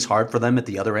make things hard for them at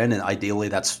the other end, and ideally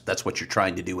that's what you're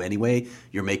trying to do anyway.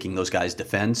 You're making those guys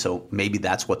defend, so maybe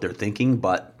that's what they're thinking,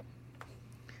 but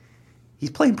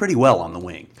he's playing pretty well on the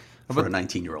wing for a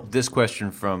 19-year-old. This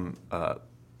question from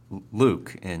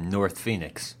Luke in North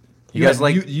Phoenix.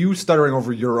 You stuttering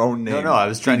over your own name. No, I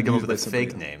was trying to come up with a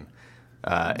fake name.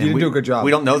 You didn't do a good job.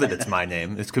 We don't know that it's my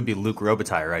name. This could be Luke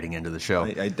Robitaille writing into the show.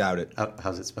 I doubt it.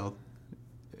 How's it spelled?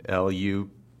 Luc.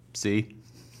 Do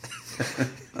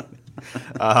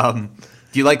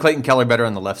you like Clayton Keller better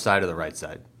on the left side or the right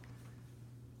side?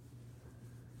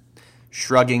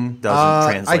 Shrugging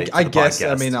doesn't translate to I the guess.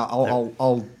 podcast. I mean,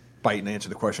 I'll bite and answer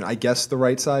the question. I guess the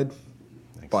right side.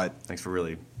 But thanks for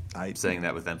really saying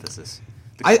that with emphasis.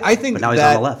 I think but now he's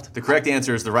that on the left. The correct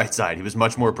answer is the right side. He was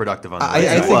much more productive on the right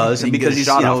I side. He was, and because he's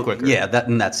shot off quicker. Yeah,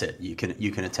 that's it. You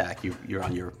can attack. You're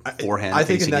on your forehand I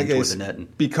think facing in that in toward case, the net.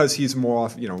 And, because he's more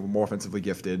offensively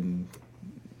gifted, and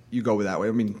you go with that way.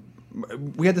 I mean,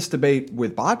 we had this debate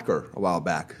with Bodker a while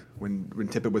back when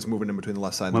Tippett was moving in between the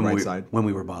left side and the right side. When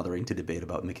we were bothering to debate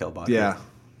about Mikhail Bodker. Yeah,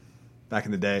 back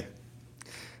in the day.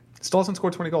 Still hasn't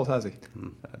scored 20 goals, has he?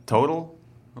 Total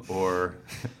or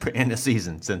in a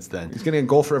season since then? He's getting a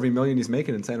goal for every million he's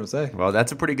making in San Jose. Well,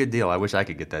 that's a pretty good deal. I wish I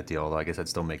could get that deal, although I guess I'd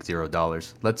still make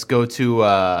 $0. Let's go to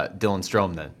Dylan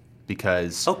Strome then,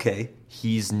 because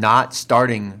he's not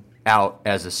starting out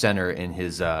as a center in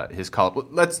his college.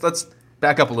 Let's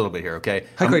back up a little bit here, okay?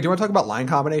 Hey, Craig, do you want to talk about line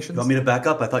combinations? You want me to back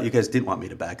up? I thought you guys didn't want me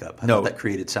to back up. I No. thought that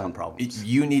created sound problems.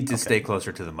 You need to stay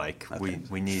closer to the mic. Okay.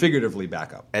 We need, figuratively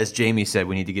back up. as Jamie said,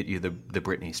 we need to get you the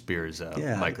Britney Spears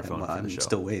microphone for the I'm show.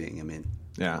 still waiting. I mean,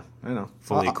 Yeah, I know.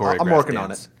 Fully I'm choreographed working dance.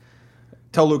 on it.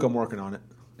 Tell Luke I'm working on it.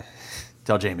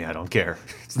 Tell Jamie I don't care.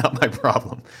 It's not my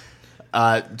problem.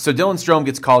 So Dylan Strome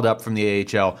gets called up from the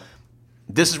AHL.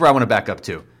 This is where I want to back up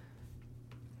to.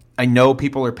 I know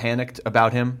people are panicked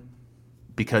about him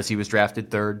because he was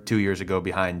drafted third 2 years ago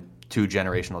behind two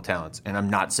generational talents. And I'm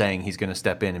not saying he's going to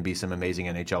step in and be some amazing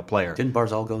NHL player. Didn't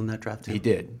Barzal go in that draft too? He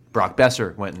did. Brock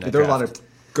Besser went in that draft. There are a lot of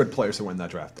good players who win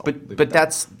that draft. But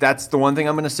that's the one thing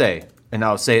I'm going to say. And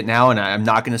I'll say it now, and I'm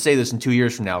not going to say this in 2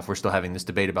 years from now if we're still having this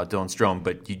debate about Dylan Strome,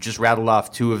 but you just rattled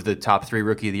off two of the top 3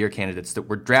 Rookie of the Year candidates that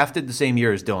were drafted the same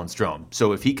year as Dylan Strome.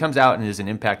 So if he comes out and is an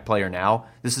impact player now,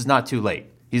 this is not too late.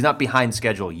 He's not behind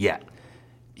schedule yet.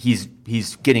 He's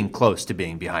getting close to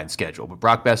being behind schedule. But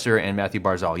Brock Besser and Matthew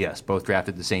Barzal, yes, both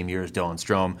drafted the same year as Dylan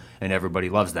Strome, and everybody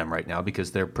loves them right now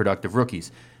because they're productive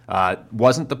rookies.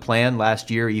 Wasn't the plan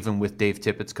last year, even with Dave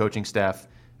Tippett's coaching staff,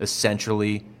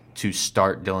 essentially to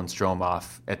start Dylan Strome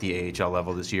off at the AHL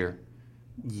level this year?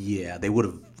 Yeah, they would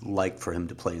have liked for him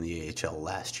to play in the AHL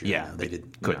last year. Yeah, they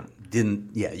couldn't.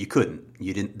 You couldn't.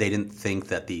 They didn't think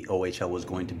that the OHL was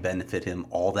going to benefit him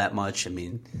all that much. I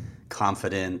mean,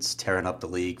 confidence, tearing up the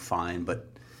league, fine, but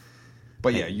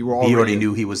yeah, he already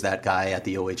knew he was that guy at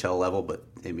the OHL level. But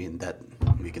I mean, that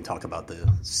we can talk about the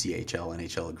CHL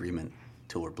NHL agreement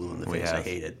till we're blue in the face. I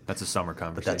hate it. That's a summer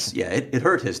conversation. But it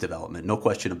hurt his development, no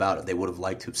question about it. They would have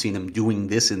liked to have seen him doing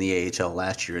this in the AHL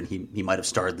last year, and he might have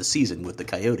started the season with the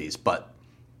Coyotes. But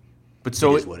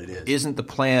so it is what it is. Isn't the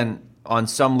plan on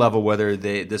some level, whether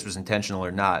this was intentional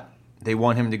or not? They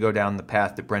want him to go down the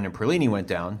path that Brendan Perlini went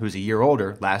down, who's a year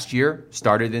older. Last year,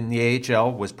 started in the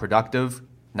AHL, was productive,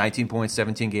 19 points,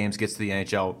 17 games, gets to the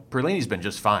NHL. Perlini's been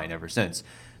just fine ever since.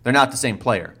 They're not the same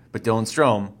player. But Dylan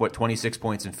Strome, 26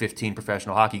 points in 15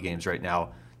 professional hockey games right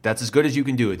now. That's as good as you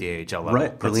can do at the AHL level.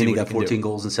 Right. Perlini got 14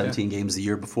 goals in 17 games the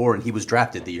year before, and he was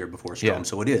drafted the year before Strome, Yeah.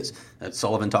 so it is.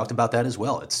 Sullivan talked about that as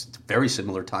well. It's a very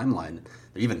similar timeline.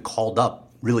 They're even called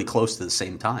up really close to the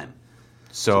same time.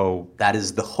 So that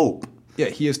is the hope. Yeah,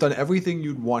 he has done everything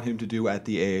you'd want him to do at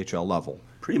the AHL level.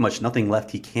 Pretty much nothing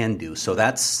left he can do. So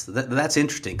that's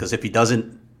interesting, because if he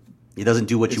doesn't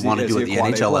do what you want to do at the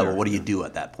NHL level, what do you do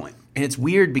at that point? And it's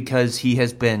weird because he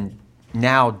has been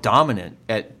now dominant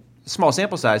at small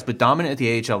sample size, but dominant at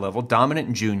the AHL level, dominant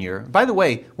in junior. By the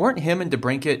way, weren't him and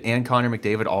Debrincat and Connor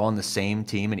McDavid all on the same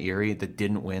team in Erie that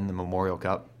didn't win the Memorial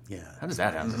Cup? Yeah. How does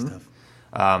that happen? Stuff.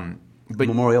 But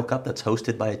Memorial Cup that's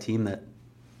hosted by a team that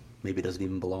maybe doesn't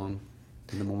even belong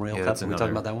in the Memorial Cup. Are we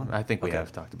talking about that one? I think we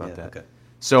have talked about that. Okay.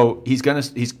 So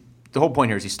the whole point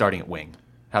here is he's starting at wing.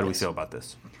 How do we feel about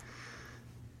this?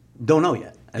 Don't know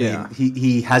yet. I mean,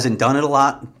 he hasn't done it a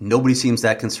lot. Nobody seems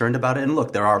that concerned about it. And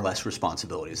look, there are less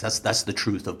responsibilities. That's the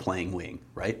truth of playing wing,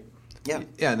 right? Yeah.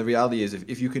 Yeah, and the reality is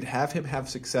if you could have him have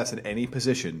success at any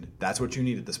position, that's what you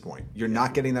need at this point. You're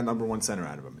not getting that number one center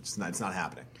out of him. It's not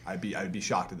happening. I'd be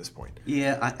shocked at this point.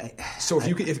 Yeah. So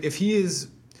if he is,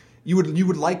 you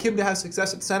would like him to have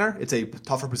success at center. It's a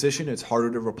tougher position. It's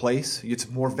harder to replace. It's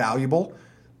more valuable.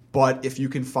 But if you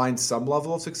can find some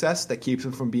level of success that keeps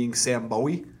him from being Sam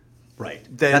Bowie, right?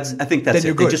 I think that's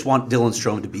it. They just want Dylan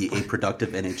Strome to be a productive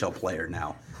NHL player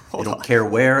now. They don't care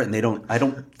where, and I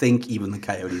don't think even the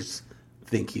Coyotes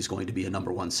think he's going to be a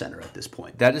number one center at this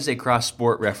point. That is a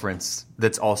cross-sport reference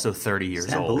that's also 30 years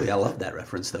Sam old. Bowie, I love that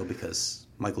reference, though, because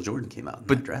Michael Jordan came out in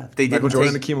that draft. They didn't Michael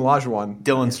Jordan and Akeem Olajuwon.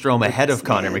 Dylan Strome ahead of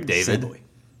Connor McDavid.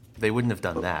 They wouldn't have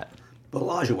done that. But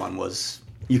Olajuwon was,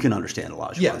 you can understand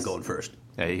Olajuwon going first.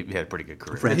 Yeah, he had a pretty good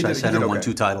career. Franchise center, won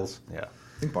 2 titles. Yeah.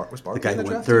 I think was Barkley the guy in who the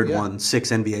went draft? third won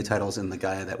 6 NBA titles, and the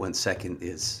guy that went second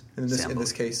is in Sam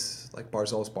this Bowie. case, like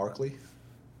Barzal's Barkley.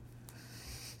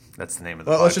 That's the name of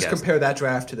the Well, podcast. let's just compare that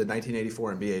draft to the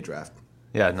 1984 NBA draft.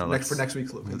 Yeah, no. For next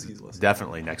week's Lapinski's list.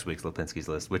 Definitely next week's Lapinski's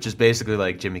list, which is basically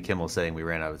like Jimmy Kimmel saying we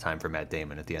ran out of time for Matt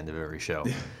Damon at the end of every show.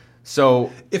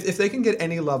 So if they can get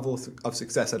any level of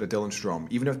success out of Dylan Strome,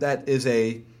 even if that is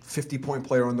a 50-point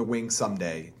player on the wing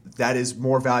someday, that is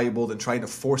more valuable than trying to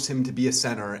force him to be a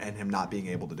center and him not being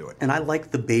able to do it. And I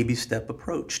like the baby step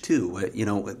approach too.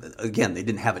 Again, they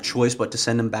didn't have a choice but to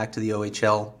send him back to the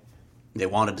OHL. They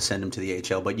wanted to send him to the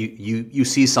AHL, but you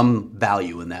see some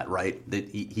value in that, right? That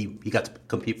he got to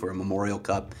compete for a Memorial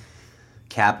Cup,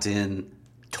 captain,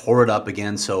 tore it up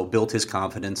again, so built his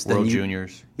confidence. World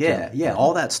Juniors. Yeah,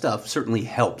 all that stuff certainly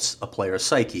helps a player's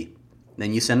psyche.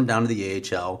 Then you send him down to the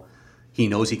AHL. He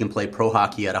knows he can play pro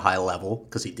hockey at a high level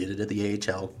because he did it at the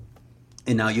AHL.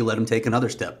 And now you let him take another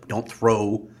step. Don't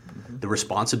throw the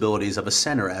responsibilities of a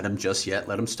center at him just yet.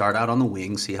 Let him start out on the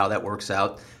wing, see how that works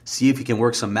out, see if he can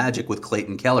work some magic with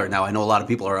Clayton Keller. Now, I know a lot of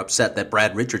people are upset that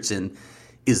Brad Richardson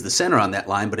is the center on that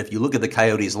line, but if you look at the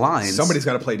Coyotes' lines... Somebody's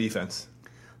got to play defense.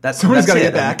 Somebody's got to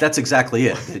get back. That's exactly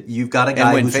it. You've got a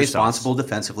guy who's responsible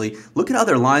defensively. Look at how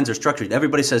their lines are structured.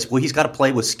 Everybody says, well, he's got to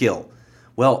play with skill.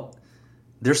 Well,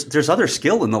 there's other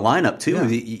skill in the lineup too. Yeah.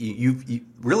 You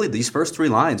really, these first three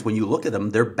lines, when you look at them,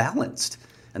 they're balanced.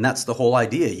 And that's the whole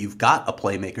idea. You've got a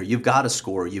playmaker, you've got a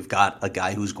scorer, you've got a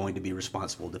guy who's going to be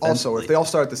responsible defensively. Also, if they all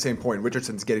start at the same point,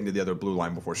 Richardson's getting to the other blue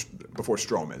line before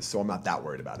Strome is, so I'm not that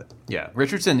worried about it. Yeah,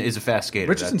 Richardson is a fast skater.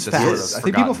 Richardson's That's fast. I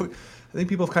think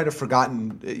people have kind of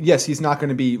forgotten. Yes, he's not going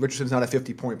to be. Richardson's not a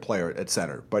 50-point player at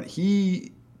center, but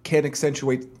he can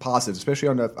accentuate positives, especially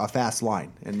on a fast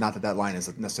line. And not that line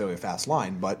is necessarily a fast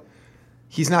line, but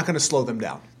he's not going to slow them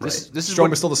down.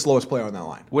 Strome is still the slowest player on that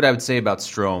line. What I would say about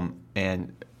Strome,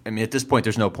 and I mean, at this point,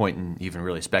 there's no point in even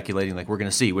really speculating. Like, we're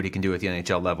going to see what he can do at the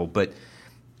NHL level. But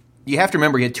you have to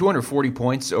remember, he had 240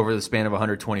 points over the span of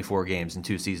 124 games in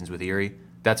 2 seasons with Erie.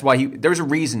 That's why there's a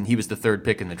reason he was the third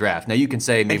pick in the draft. Now, you can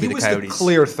say maybe the Coyotes. He was the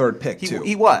clear third pick, too.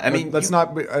 He was. I mean,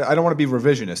 I don't want to be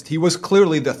revisionist. He was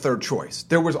clearly the third choice.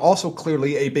 There was also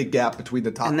clearly a big gap between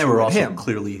the top two and him. And there were also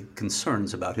clearly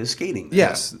concerns about his skating.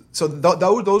 Yes. So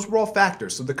those were all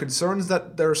factors. So the concerns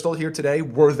that are still here today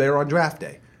were there on draft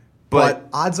day. But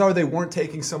odds are they weren't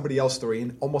taking somebody else 3,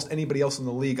 and almost anybody else in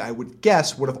the league, I would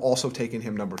guess, would have also taken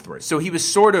him number 3. So he was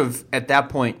sort of, at that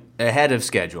point, ahead of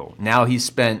schedule. Now he's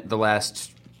spent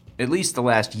at least the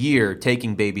last year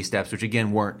taking baby steps, which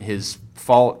again weren't his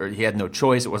fault, or he had no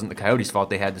choice. It wasn't the Coyotes' fault.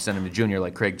 They had to send him to junior,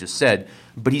 like Craig just said.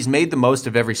 But he's made the most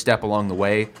of every step along the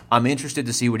way. I'm interested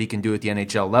to see what he can do at the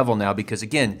NHL level now because,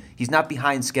 again, he's not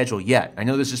behind schedule yet. I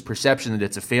know there's this perception that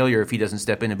it's a failure if he doesn't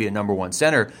step in and be a number 1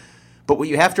 center. But what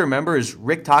you have to remember is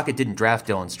Rick Tocchet didn't draft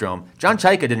Dylan Strome. John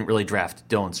Chaika didn't really draft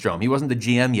Dylan Strome. He wasn't the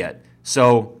GM yet.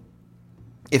 So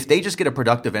if they just get a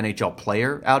productive NHL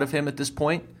player out of him at this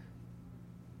point,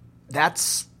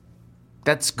 that's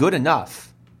good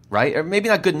enough, right? Or maybe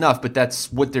not good enough, but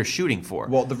that's what they're shooting for.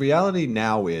 Well, the reality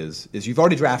now is you've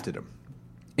already drafted him.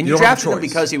 And you drafted him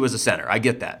because he was a center. I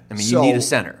get that. I mean, you need a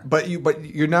center. But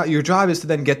you're not. Your job is to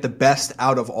then get the best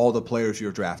out of all the players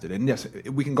you've drafted. And yes,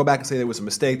 we can go back and say there was a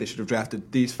mistake. They should have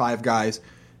drafted these 5 guys.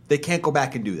 They can't go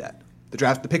back and do that.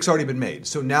 The pick's already been made.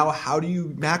 So now how do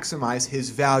you maximize his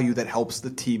value that helps the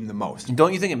team the most? And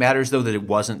don't you think it matters, though, that it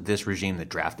wasn't this regime that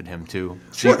drafted him, too?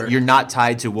 Sure. You're not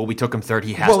tied to, we took him third,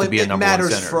 he has to be a number 1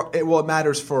 center. It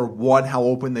matters for, one, how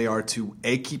open they are to,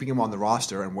 A, keeping him on the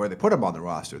roster and where they put him on the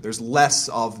roster. There's less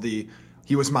of the,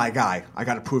 he was my guy, I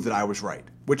got to prove that I was right,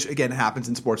 which, again, happens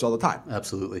in sports all the time.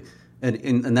 Absolutely.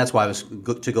 And that's why I was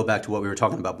to go back to what we were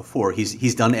talking about before.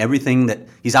 He's done everything that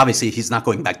he's not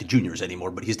going back to juniors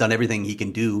anymore, but he's done everything he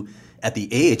can do at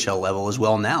the AHL level as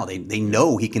well. Now they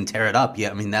know he can tear it up. Yeah,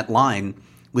 I mean that line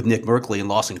with Nick Merkley and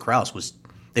Lawson Krause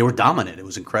they were dominant. It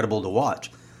was incredible to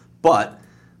watch. But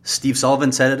Steve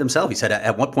Sullivan said it himself. He said,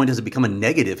 at what point does it become a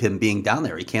negative him being down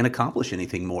there? He can't accomplish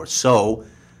anything more. So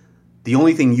the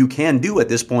only thing you can do at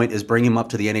this point is bring him up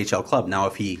to the NHL club. Now,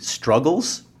 if he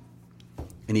struggles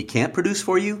and he can't produce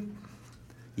for you,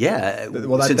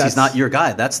 since he's not your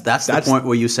guy, that's the point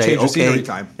where you say, okay,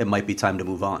 it might be time to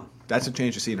move on. That's a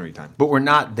change of scenery time. But we're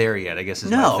not there yet, I guess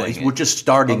is my thing. We're just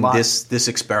starting this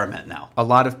experiment now. A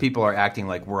lot of people are acting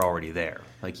like we're already there,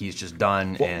 like he's just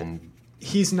done and...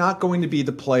 He's not going to be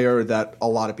the player that a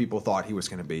lot of people thought he was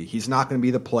going to be. He's not going to be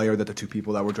the player that the 2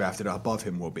 people that were drafted above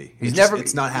him will be.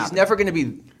 It's not happening.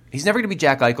 He's never going to be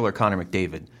Jack Eichel or Connor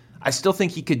McDavid. I still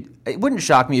think he could. It wouldn't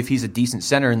shock me if he's a decent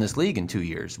center in this league in 2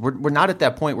 years. We're not at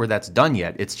that point where that's done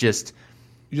yet. It's just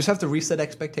you just have to reset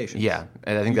expectations. Yeah,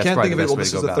 and I think that's probably the best way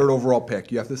to go about it. This is the 3rd overall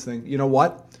pick. You have this thing. You know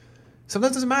what?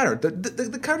 Sometimes it doesn't matter.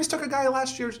 The Coyotes took a guy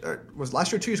last year 2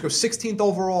 years ago, 16th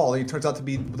overall, and he turns out to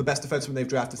be the best defenseman they've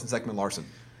drafted since Ekman Larson.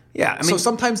 Yeah, I mean, so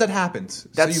sometimes that happens.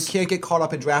 So you can't get caught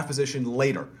up in draft position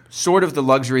later. Sort of the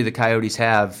luxury the Coyotes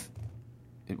have.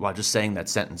 Well, just saying that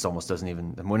sentence almost doesn't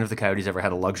even. When have the Coyotes ever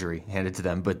had a luxury handed to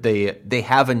them? But they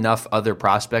have enough other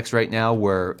prospects right now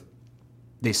where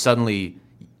they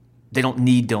don't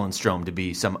need Dylan Strome to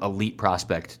be some elite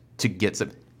prospect to get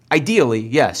some. Ideally,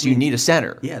 yes, you need a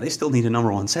center. Yeah, they still need a number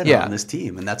 1 center on this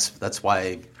team, and that's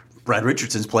why Brad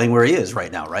Richardson's playing where he is right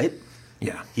now, right?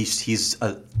 Yeah, he's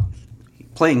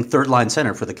playing 3rd-line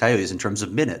center for the Coyotes in terms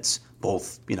of minutes,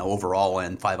 both overall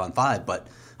and 5-on-5. But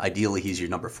ideally, he's your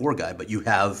number 4 guy. But you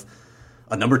have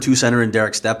a number 2 center in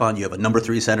Derek Stepan, you have a number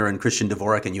 3 center in Christian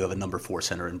Dvorak, and you have a number 4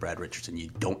 center in Brad Richardson. You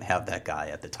don't have that guy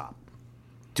at the top.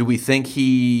 Do we think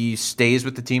he stays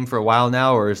with the team for a while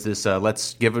now, or is this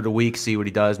let's give it a week, see what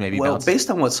he does, maybe bounce? Based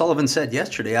on what Sullivan said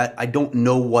yesterday, I don't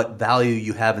know what value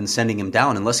you have in sending him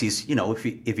down unless he's,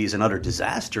 if he's an utter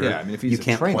disaster. Yeah, I mean, if he's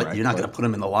you're not going to put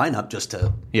him in the lineup just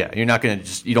to. Yeah, you're not going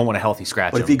to you don't want a healthy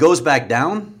scratch. But if he goes back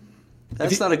down,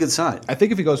 that's not a good sign. I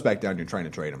think if he goes back down, you're trying to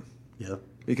trade him. Yeah.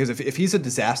 Because if he's a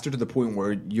disaster to the point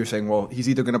where you're saying, well, he's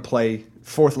either going to play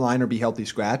fourth line or be healthy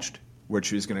scratched,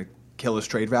 which is going to kill his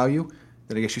trade value,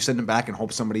 then I guess you send him back and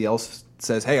hope somebody else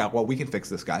says, hey, well, we can fix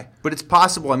this guy. But it's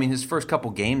possible. I mean, his first couple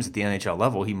games at the NHL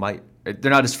level, he might –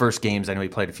 they're not his first games. I know he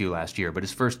played a few last year. But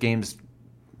his first games,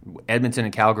 Edmonton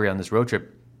and Calgary on this road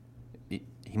trip,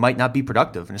 he might not be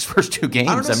productive in his first two games.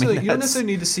 You don't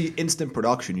necessarily need to see instant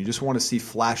production. You just want to see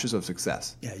flashes of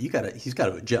success. Yeah, he's got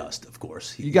to adjust, of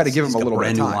course. You got to give him a little bit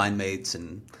of time. Brand new line mates,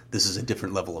 and this is a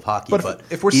different level of hockey. But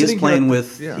if we're he sitting is playing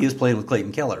here he is playing with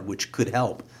Clayton Keller, which could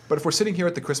help. But if we're sitting here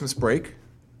at the Christmas break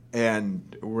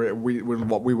and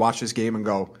we watch this game and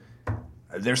go,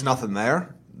 there's nothing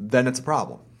there, then it's a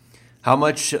problem. How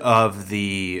much of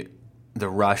the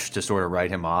rush to sort of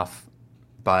write him off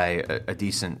by a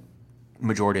decent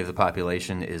majority of the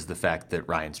population is the fact that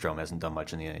Ryan Strome hasn't done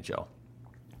much in the NHL?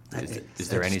 Is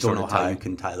there any sort of tie? How you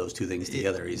can tie those two things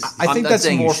together? I think that's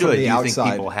more from the outside. Do you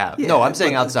think people have? Yeah, no, I'm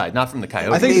saying outside, not from the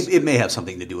Coyotes. I think it may have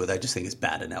something to do with it. I just think it's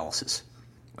bad analysis.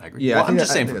 I agree. Yeah, well, I'm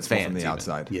just saying from it's fans from the even.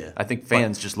 outside. Yeah, I think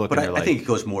fans just look at it like. I think it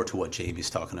goes more to what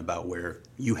Jamie's talking about, where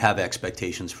you have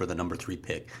expectations for the number 3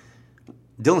 pick.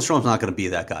 Dylan Strome's not going to be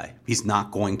that guy. He's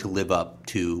not going to live up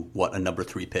to what a number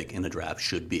 3 pick in a draft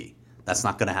should be. That's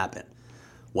not going to happen.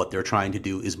 What they're trying to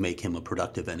do is make him a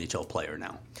productive NHL player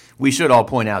now. We should all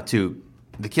point out, too,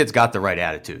 the kid's got the right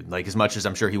attitude. Like, as much as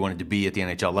I'm sure he wanted to be at the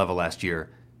NHL level last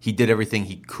year, he did everything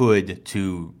he could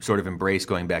to sort of embrace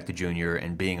going back to junior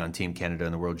and being on Team Canada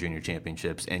in the World Junior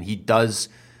Championships. And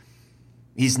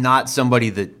he's not somebody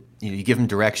that, you give him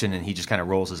direction and he just kind of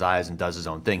rolls his eyes and does his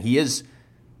own thing. He is,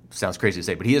 sounds crazy to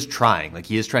say, but he is trying. Like,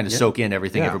 he is trying to soak in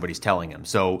everything everybody's telling him.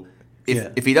 So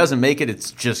if he doesn't make it,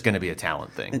 it's just going to be a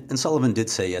talent thing. And Sullivan did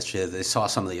say yesterday that they saw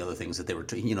some of the other things that they were,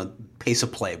 pace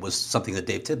of play was something that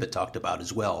Dave Tippett talked about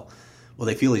as well. Well,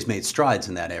 they feel he's made strides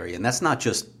in that area. And that's not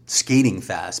just skating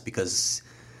fast, because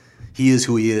he is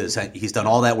who he is. He's done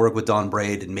all that work with Don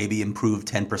Braid and maybe improved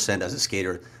 10% as a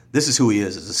skater. This is who he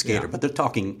is as a skater. But they're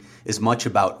talking as much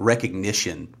about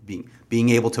recognition, being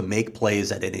able to make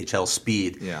plays at NHL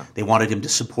speed. Yeah. They wanted him to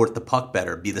support the puck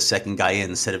better, be the second guy in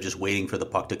instead of just waiting for the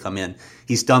puck to come in.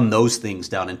 He's done those things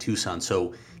down in Tucson.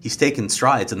 So he's taken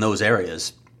strides in those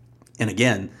areas. And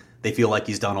again, they feel like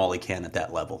he's done all he can at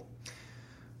that level.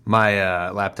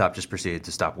 My laptop just proceeded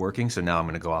to stop working, so now I'm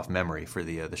going to go off memory for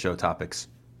the show topics.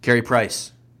 Carey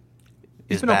Price.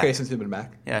 He's been back. okay since he's been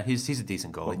back. Yeah, he's a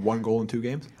decent goalie. 1 goal in 2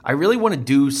 games. I really want to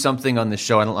do something on this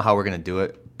show. I don't know how we're going to do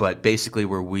it, but basically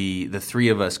where the 3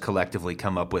 of us collectively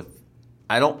come up with.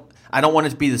 I don't want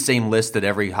it to be the same list that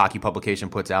every hockey publication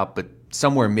puts out, but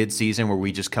somewhere mid-season where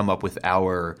we just come up with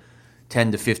our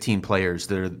 10 to 15 players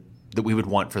that we would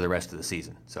want for the rest of the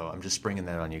season. So I'm just springing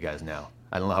that on you guys now.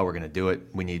 I don't know how we're going to do it.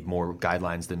 We need more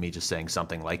guidelines than me just saying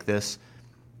something like this.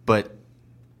 But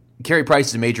Carey Price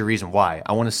is a major reason why.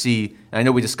 I want to see, and I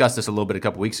know we discussed this a little bit a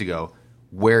couple weeks ago,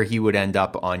 where he would end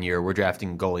up on we're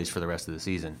drafting goalies for the rest of the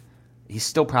season. He's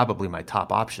still probably my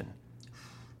top option.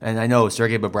 And I know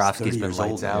Sergei Bobrovsky's been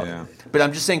lights out. Yeah. But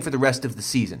I'm just saying for the rest of the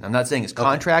season. I'm not saying his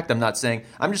contract. I'm just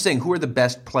saying who are the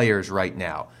best players right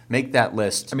now. Make that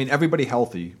list. I mean, everybody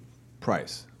healthy,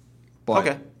 Price. But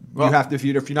Okay. Well, you have to, if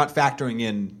you're not factoring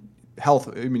in health,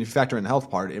 I mean, if you factor in the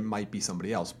health part, it might be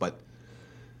somebody else. But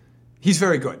he's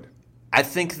very good. I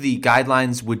think the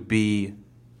guidelines would be,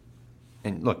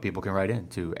 and look, people can write in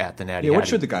to @the_natty. Yeah, what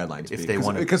should the guidelines be? If they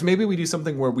want to, because maybe we do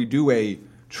something where we do a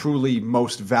truly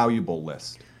most valuable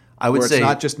list. I would where say it's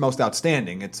not just most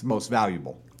outstanding; it's most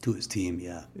valuable To his team,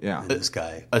 yeah. Yeah. And this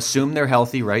guy. assume they're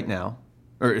healthy right now,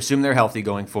 or assume they're healthy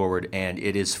going forward, and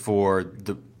it is for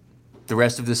the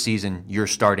rest of the season. You're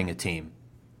starting a team,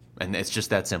 and it's just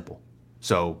that simple.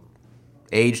 So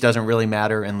age doesn't really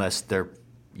matter unless they're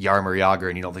Jaromir Jagr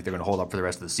and you don't think they're going to hold up for the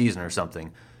rest of the season or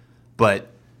something.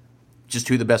 But just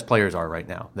who the best players are right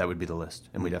now, that would be the list.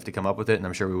 And we'd have to come up with it, and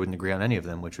I'm sure we wouldn't agree on any of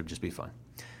them, which would just be fun.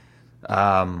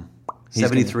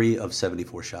 73 of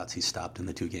 74 shots he's stopped in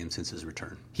the 2 games since his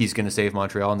return. He's going to save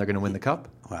Montreal, and they're going to win the Cup?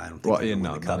 Well, I don't think Well, they're yeah, going to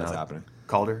no, win the Cup. that's happening.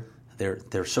 Calder?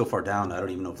 They're so far down, I don't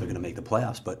even know if they're going to make the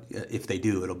playoffs, but if they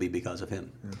do, it'll be because of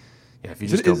him. Yeah, if you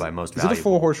just go by most Is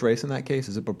valuable. it a 4-horse race in that case?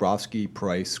 Is it Bobrovsky,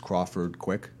 Price, Crawford,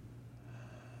 Quick?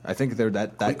 I think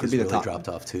that Quick could has be the really top. dropped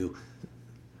off too.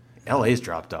 LA's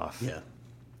dropped off. Yeah,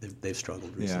 they've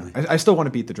struggled Yeah, recently. I still want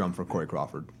to beat the drum for Corey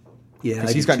Crawford. Yeah,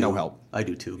 because I he's do got too. no help. I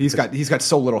do too. He's got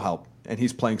so little help, and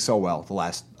he's playing so well the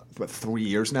last 3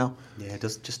 years now, Yeah, it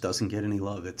just doesn't get any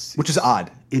love. which is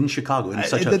odd. in Chicago, in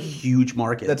such a that- huge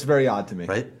market. That's very odd to me.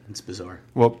 right. It's bizarre.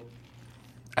 Well,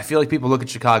 I feel like people look at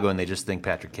Chicago and they just think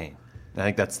Patrick Kane. I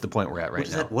think that's the point we're at right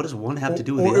now. What does one have to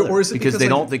do with the other? Or is it because they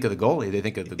don't think of the goalie, they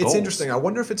think of the goals. It's interesting. I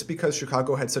wonder if it's because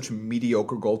Chicago had such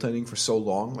mediocre goaltending for so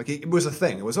long. Like it was a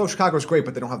thing. It was, Chicago's great,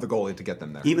 but they don't have the goalie to get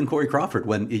them there. Even Corey Crawford,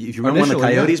 if you remember when the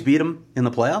Coyotes beat him in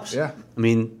the playoffs? Yeah. I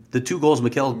mean, the 2 goals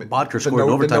Mikhail Bodker scored in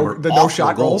overtime were the awful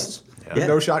no-shot goals. Yeah. The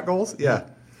no-shot goals? Yeah.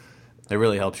 It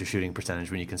really helps your shooting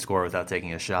percentage when you can score without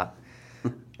taking a shot.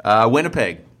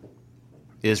 Winnipeg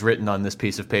is written on this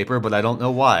piece of paper, but I don't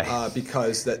know why.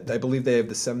 Because I believe they have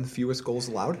the 7th fewest goals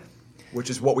allowed, which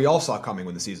is what we all saw coming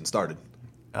when the season started.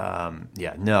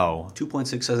 No.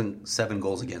 2.67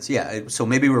 goals against. Yeah, so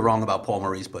maybe we're wrong about Paul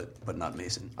Maurice, but not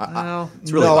Mason.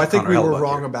 It's really I think we were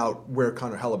wrong about where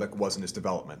Connor Hellebuyck was in his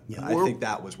development. Yeah, I think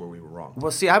that was where we were wrong.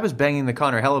 Well, see, I was banging the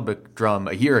Connor Hellebuyck drum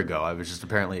a year ago. I was just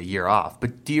apparently a year off.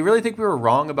 But do you really think we were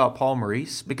wrong about Paul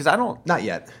Maurice? Because Not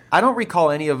yet. I don't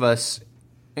recall any of us,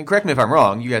 and correct me if I'm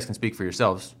wrong, you guys can speak for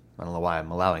yourselves. I don't know why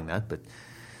I'm allowing that, but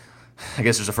I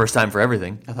guess there's a first time for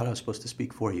everything. I thought I was supposed to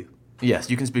speak for you.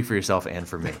 Yes, you can speak for yourself and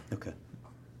for me. Okay.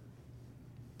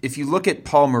 If you look at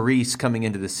Paul Maurice coming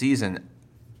into the season,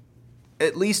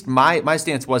 at least my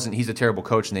stance wasn't he's a terrible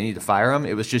coach and they need to fire him.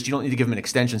 It was just you don't need to give him an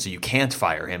extension so you can't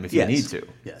fire him if you need to.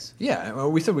 Yes. Yeah,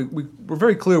 well, we said we were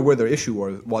very clear where the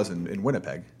issue was in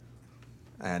Winnipeg.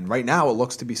 And right now it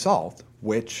looks to be solved,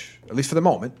 which, at least for the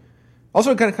moment,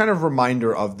 also kind of a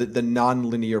reminder of the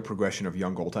non-linear progression of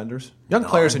young goaltenders. Young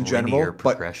players in general,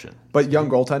 but young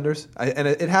goaltenders. And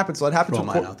it happens. So it happens Throw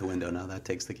mine out the window now. That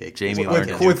takes the cake. Jamie with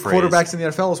quarterbacks in the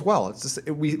NFL as well. It's just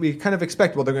we kind of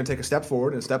expect, they're going to take a step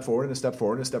forward and a step forward and a step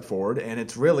forward and a step forward. And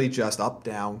it's really just up,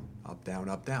 down, up, down,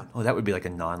 up, down. Oh, that would be like a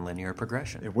non-linear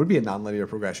progression. It would be a non-linear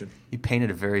progression. You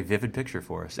painted a very vivid picture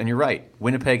for us. And you're right.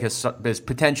 Winnipeg has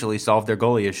potentially solved their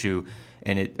goalie issue,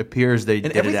 and it appears they did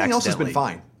it accidentally. Everything else has been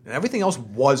fine. And everything else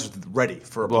was ready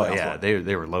for a playoff. Well, yeah,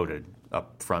 they were loaded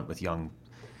up front with young.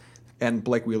 And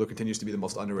Blake Wheeler continues to be the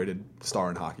most underrated star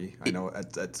in hockey. I know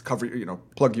it's cover,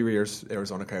 plug your ears,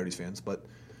 Arizona Coyotes fans, but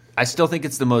I still think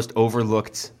it's the most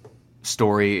overlooked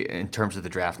story in terms of the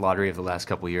draft lottery of the last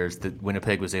couple of years that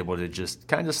Winnipeg was able to just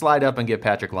kind of slide up and get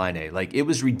Patrick Laine. Like, it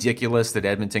was ridiculous that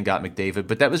Edmonton got McDavid,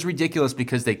 but that was ridiculous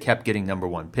because they kept getting number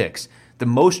 1 picks. The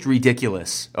most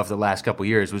ridiculous of the last couple of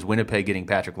years was Winnipeg getting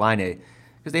Patrick Laine,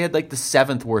 because they had like the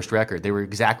 7th worst record. They were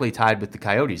exactly tied with the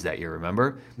Coyotes that year,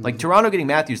 remember? Mm-hmm. Like Toronto getting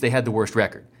Matthews, they had the worst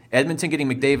record. Edmonton getting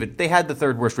McDavid, they had the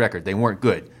 3rd worst record. They weren't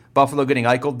good. Buffalo getting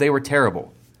Eichel, they were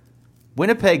terrible.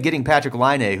 Winnipeg getting Patrick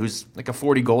Laine, who's like a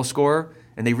 40-goal scorer,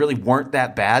 and they really weren't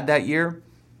that bad that year.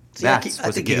 I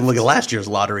think you can look at last year's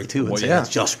lottery, too, and say that's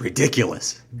just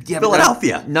ridiculous. Yeah,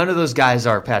 Philadelphia. None of those guys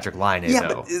are Patrick Laine,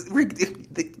 though.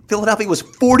 But Philadelphia was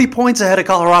 40 points ahead of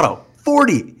Colorado.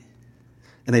 40!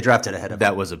 And they drafted ahead of him.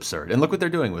 That was absurd. And look what they're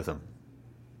doing with him.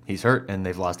 He's hurt, and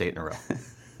they've lost 8 in a row.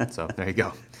 So there you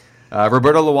go.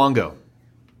 Roberto Luongo.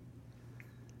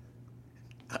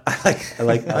 I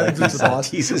like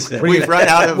We've run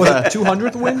out of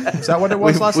 200th win. Is that what it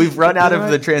was last? We've run out of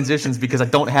the transitions because I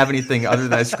don't have anything other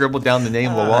than I scribbled down the name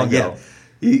Luongo. Yeah.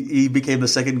 He became the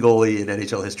second goalie in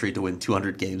NHL history to win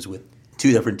 200 games with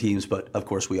 2 different teams, but of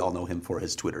course we all know him for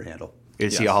his Twitter handle.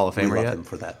 Is he a Hall of Famer we yet? love him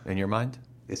for that. In your mind?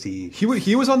 Is he?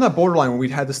 He was on that borderline when we'd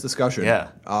had this discussion. Yeah.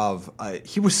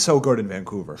 He was so good in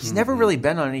Vancouver. He's never really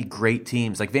been on any great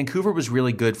teams. Like Vancouver was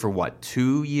really good for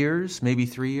 2 years, maybe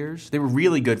 3 years. They were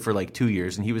really good for 2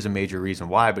 years, and he was a major reason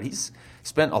why. But he's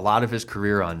spent a lot of his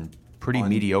career on pretty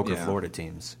mediocre Florida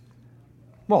teams.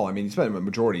 Well, I mean, he spent a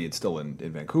majority. It's still in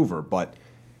Vancouver, but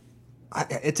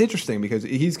it's interesting because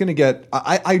he's going to get.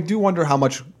 I do wonder how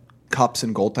much cups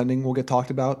and goaltending will get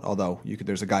talked about, although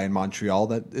there's a guy in Montreal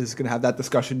that is going to have that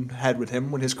discussion had with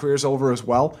him when his career's over as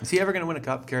well. Is he ever going to win a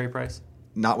cup, Carey Price?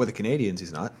 Not with the Canadians,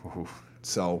 he's not.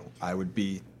 So I'd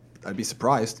be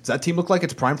surprised. Does that team look like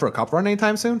it's primed for a cup run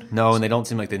anytime soon? No, and they don't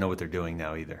seem like they know what they're doing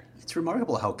now either. It's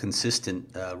remarkable how consistent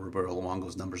Roberto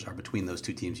Luongo's numbers are between those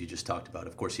 2 teams you just talked about.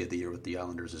 Of course, he had the year with the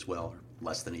Islanders as well, or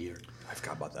less than a year. I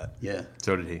forgot about that. Yeah.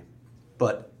 So did he.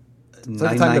 But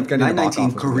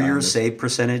 919 career save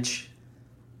percentage.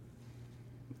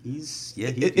 It's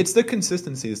the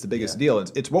consistency is the biggest deal.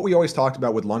 It's what we always talked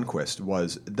about with Lundqvist.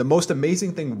 Was the most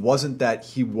amazing thing wasn't that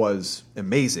he was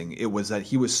amazing. It was that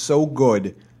he was so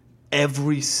good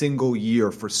every single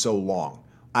year for so long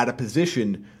at a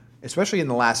position, especially in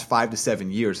the last 5 to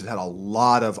 7 years. It had a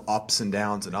lot of ups and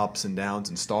downs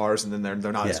and stars, and then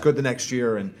they're not as good the next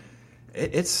year. And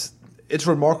it's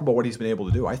remarkable what he's been able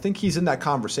to do. I think he's in that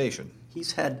conversation.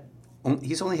 He's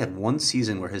only had 1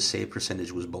 season where his save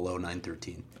percentage was below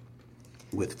 .913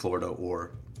 with Florida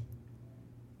or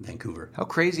Vancouver. How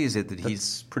crazy is it that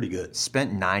That's pretty good.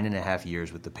 Spent 9.5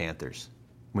 years with the Panthers?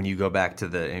 when you go back to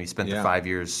and he spent the 5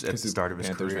 years at the start of his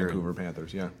career. Vancouver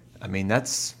Panthers, yeah. I mean,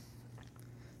 that's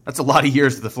a lot of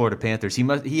years for the Florida Panthers.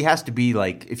 He has to be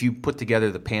like, if you put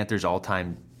together the Panthers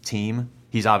all-time team,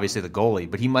 he's obviously the goalie,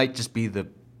 but he might just be the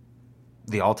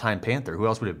all-time Panther. Who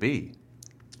else would it be?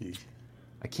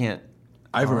 I can't.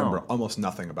 I remember almost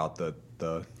nothing about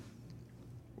the.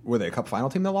 Were they a Cup final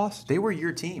team that lost? They were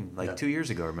your team 2 years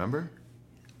ago. Remember?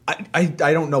 I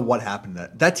don't know what happened.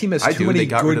 That team has too many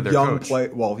good young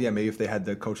players. Well, yeah, maybe if they had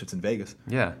the coach that's in Vegas.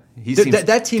 Yeah,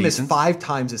 that team is 5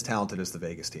 times as talented as the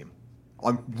Vegas team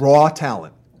on raw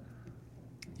talent.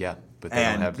 Yeah, but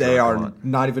they are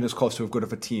not even as close to as good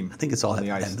of a team. I think it's all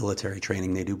that military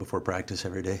training they do before practice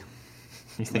every day.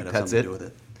 You think that's it? To do with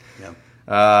it?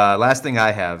 Yeah. Last thing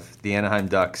I have, the Anaheim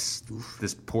Ducks.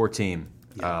 This poor team.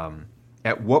 Yeah.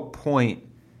 At what point?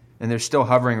 And they're still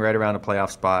hovering right around a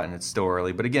playoff spot, and it's still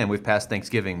early. But again, we've passed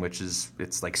Thanksgiving,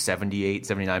 it's like 78,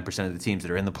 79% of the teams that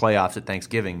are in the playoffs at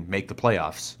Thanksgiving make the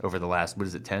playoffs over the last,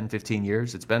 10, 15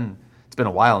 years? It's been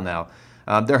a while now.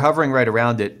 They're hovering right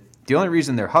around it. The only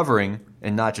reason they're hovering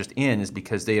and not just in is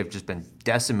because they have just been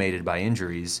decimated by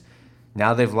injuries.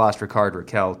 Now they've lost Rickard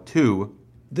Rakell too.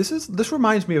 This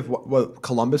reminds me of what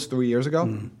Columbus 3 years ago,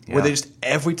 where they just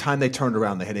every time they turned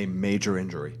around, they had a major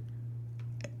injury.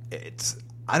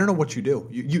 I don't know what you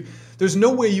do. There's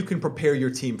no way you can prepare your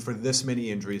team for this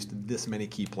many injuries to this many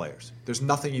key players. There's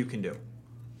nothing you can do.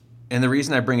 And the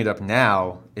reason I bring it up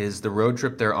now is the road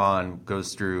trip they're on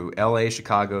goes through L.A.,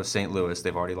 Chicago, St. Louis.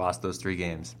 They've already lost those 3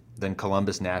 games. Then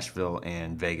Columbus, Nashville,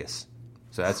 and Vegas.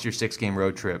 So that's your 6-game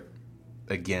road trip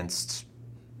against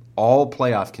all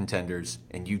playoff contenders,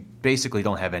 and you basically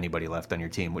don't have anybody left on your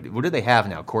team. What do they have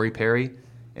now? Corey Perry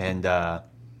and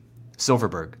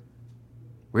Silverberg.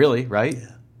 Really, right?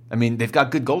 Yeah. I mean, they've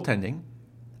got good goaltending.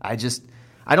 I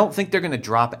don't think they're going to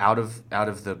drop out of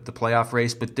the playoff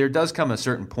race, but there does come a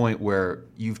certain point where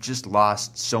you've just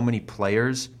lost so many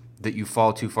players that you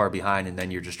fall too far behind, and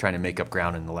then you're just trying to make up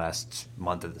ground in the last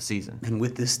month of the season. And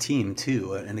with this team,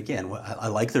 too, and again, I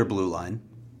like their blue line,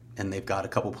 and they've got a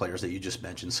couple players that you just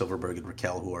mentioned, Silverberg and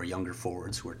Rakell, who are younger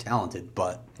forwards who are talented,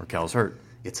 but Rakell's hurt.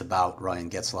 It's about Ryan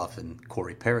Getzlaf and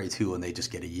Corey Perry, too, and they just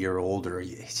get a year older.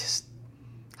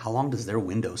 How long does their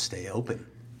window stay open?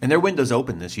 And their window's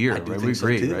open this year, right? We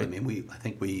agree, right? I mean, I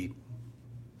think we...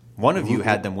 One of you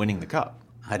had them winning the Cup.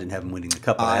 I didn't have them winning the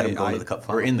Cup, but I had them going to the Cup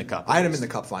final. We're in the Cup. I had them in the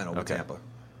Cup final with Tampa.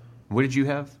 What did you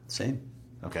have? Same.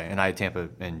 Okay, and I had Tampa,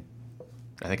 and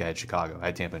I think I had Chicago. I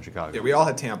had Tampa and Chicago. Yeah, we all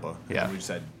had Tampa. Yeah. We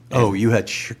said... you had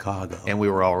Chicago. And we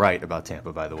were all right about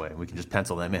Tampa, by the way. We can just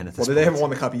pencil them in at this point. They haven't won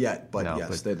the Cup yet, but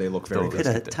yes, they look very good.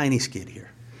 Hit a tiny skid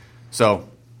here. So...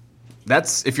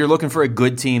 That's if you're looking for a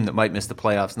good team that might miss the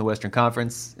playoffs in the Western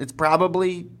Conference, it's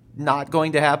probably not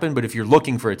going to happen. But if you're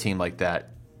looking for a team like that,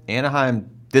 Anaheim,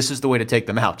 this is the way to take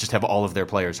them out. Just have all of their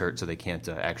players hurt so they can't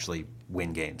actually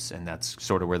win games. And that's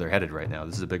sort of where they're headed right now.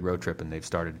 This is a big road trip, and they've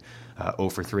started 0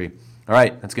 for 3. All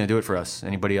right, that's going to do it for us.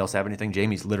 Anybody else have anything?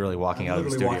 Jamie's literally walking out of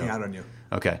the studio. Walking out on you.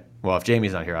 Okay. Well, if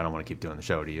Jamie's not here, I don't want to keep doing the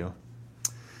show. Do you?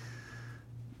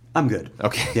 I'm good.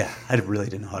 Okay. Yeah, I really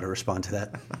didn't know how to respond to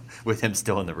that. With him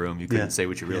still in the room, you couldn't say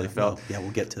what you really felt? Well,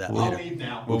 we'll get to that I'll later. leave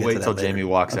now. We'll wait till Jamie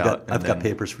walks out. I've got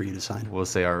papers for you to sign. We'll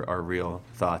say our real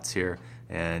thoughts here.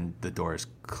 And the door is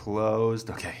closed.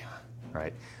 Okay. All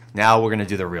right. Now we're going to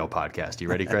do the real podcast. You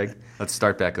ready, Craig? Let's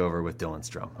start back over with Dylan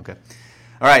Strome. Okay.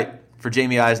 All right. For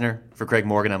Jaime Eisner, for Craig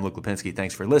Morgan, I'm Luke Lapinski.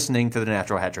 Thanks for listening to the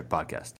Natural Hat Trick Podcast.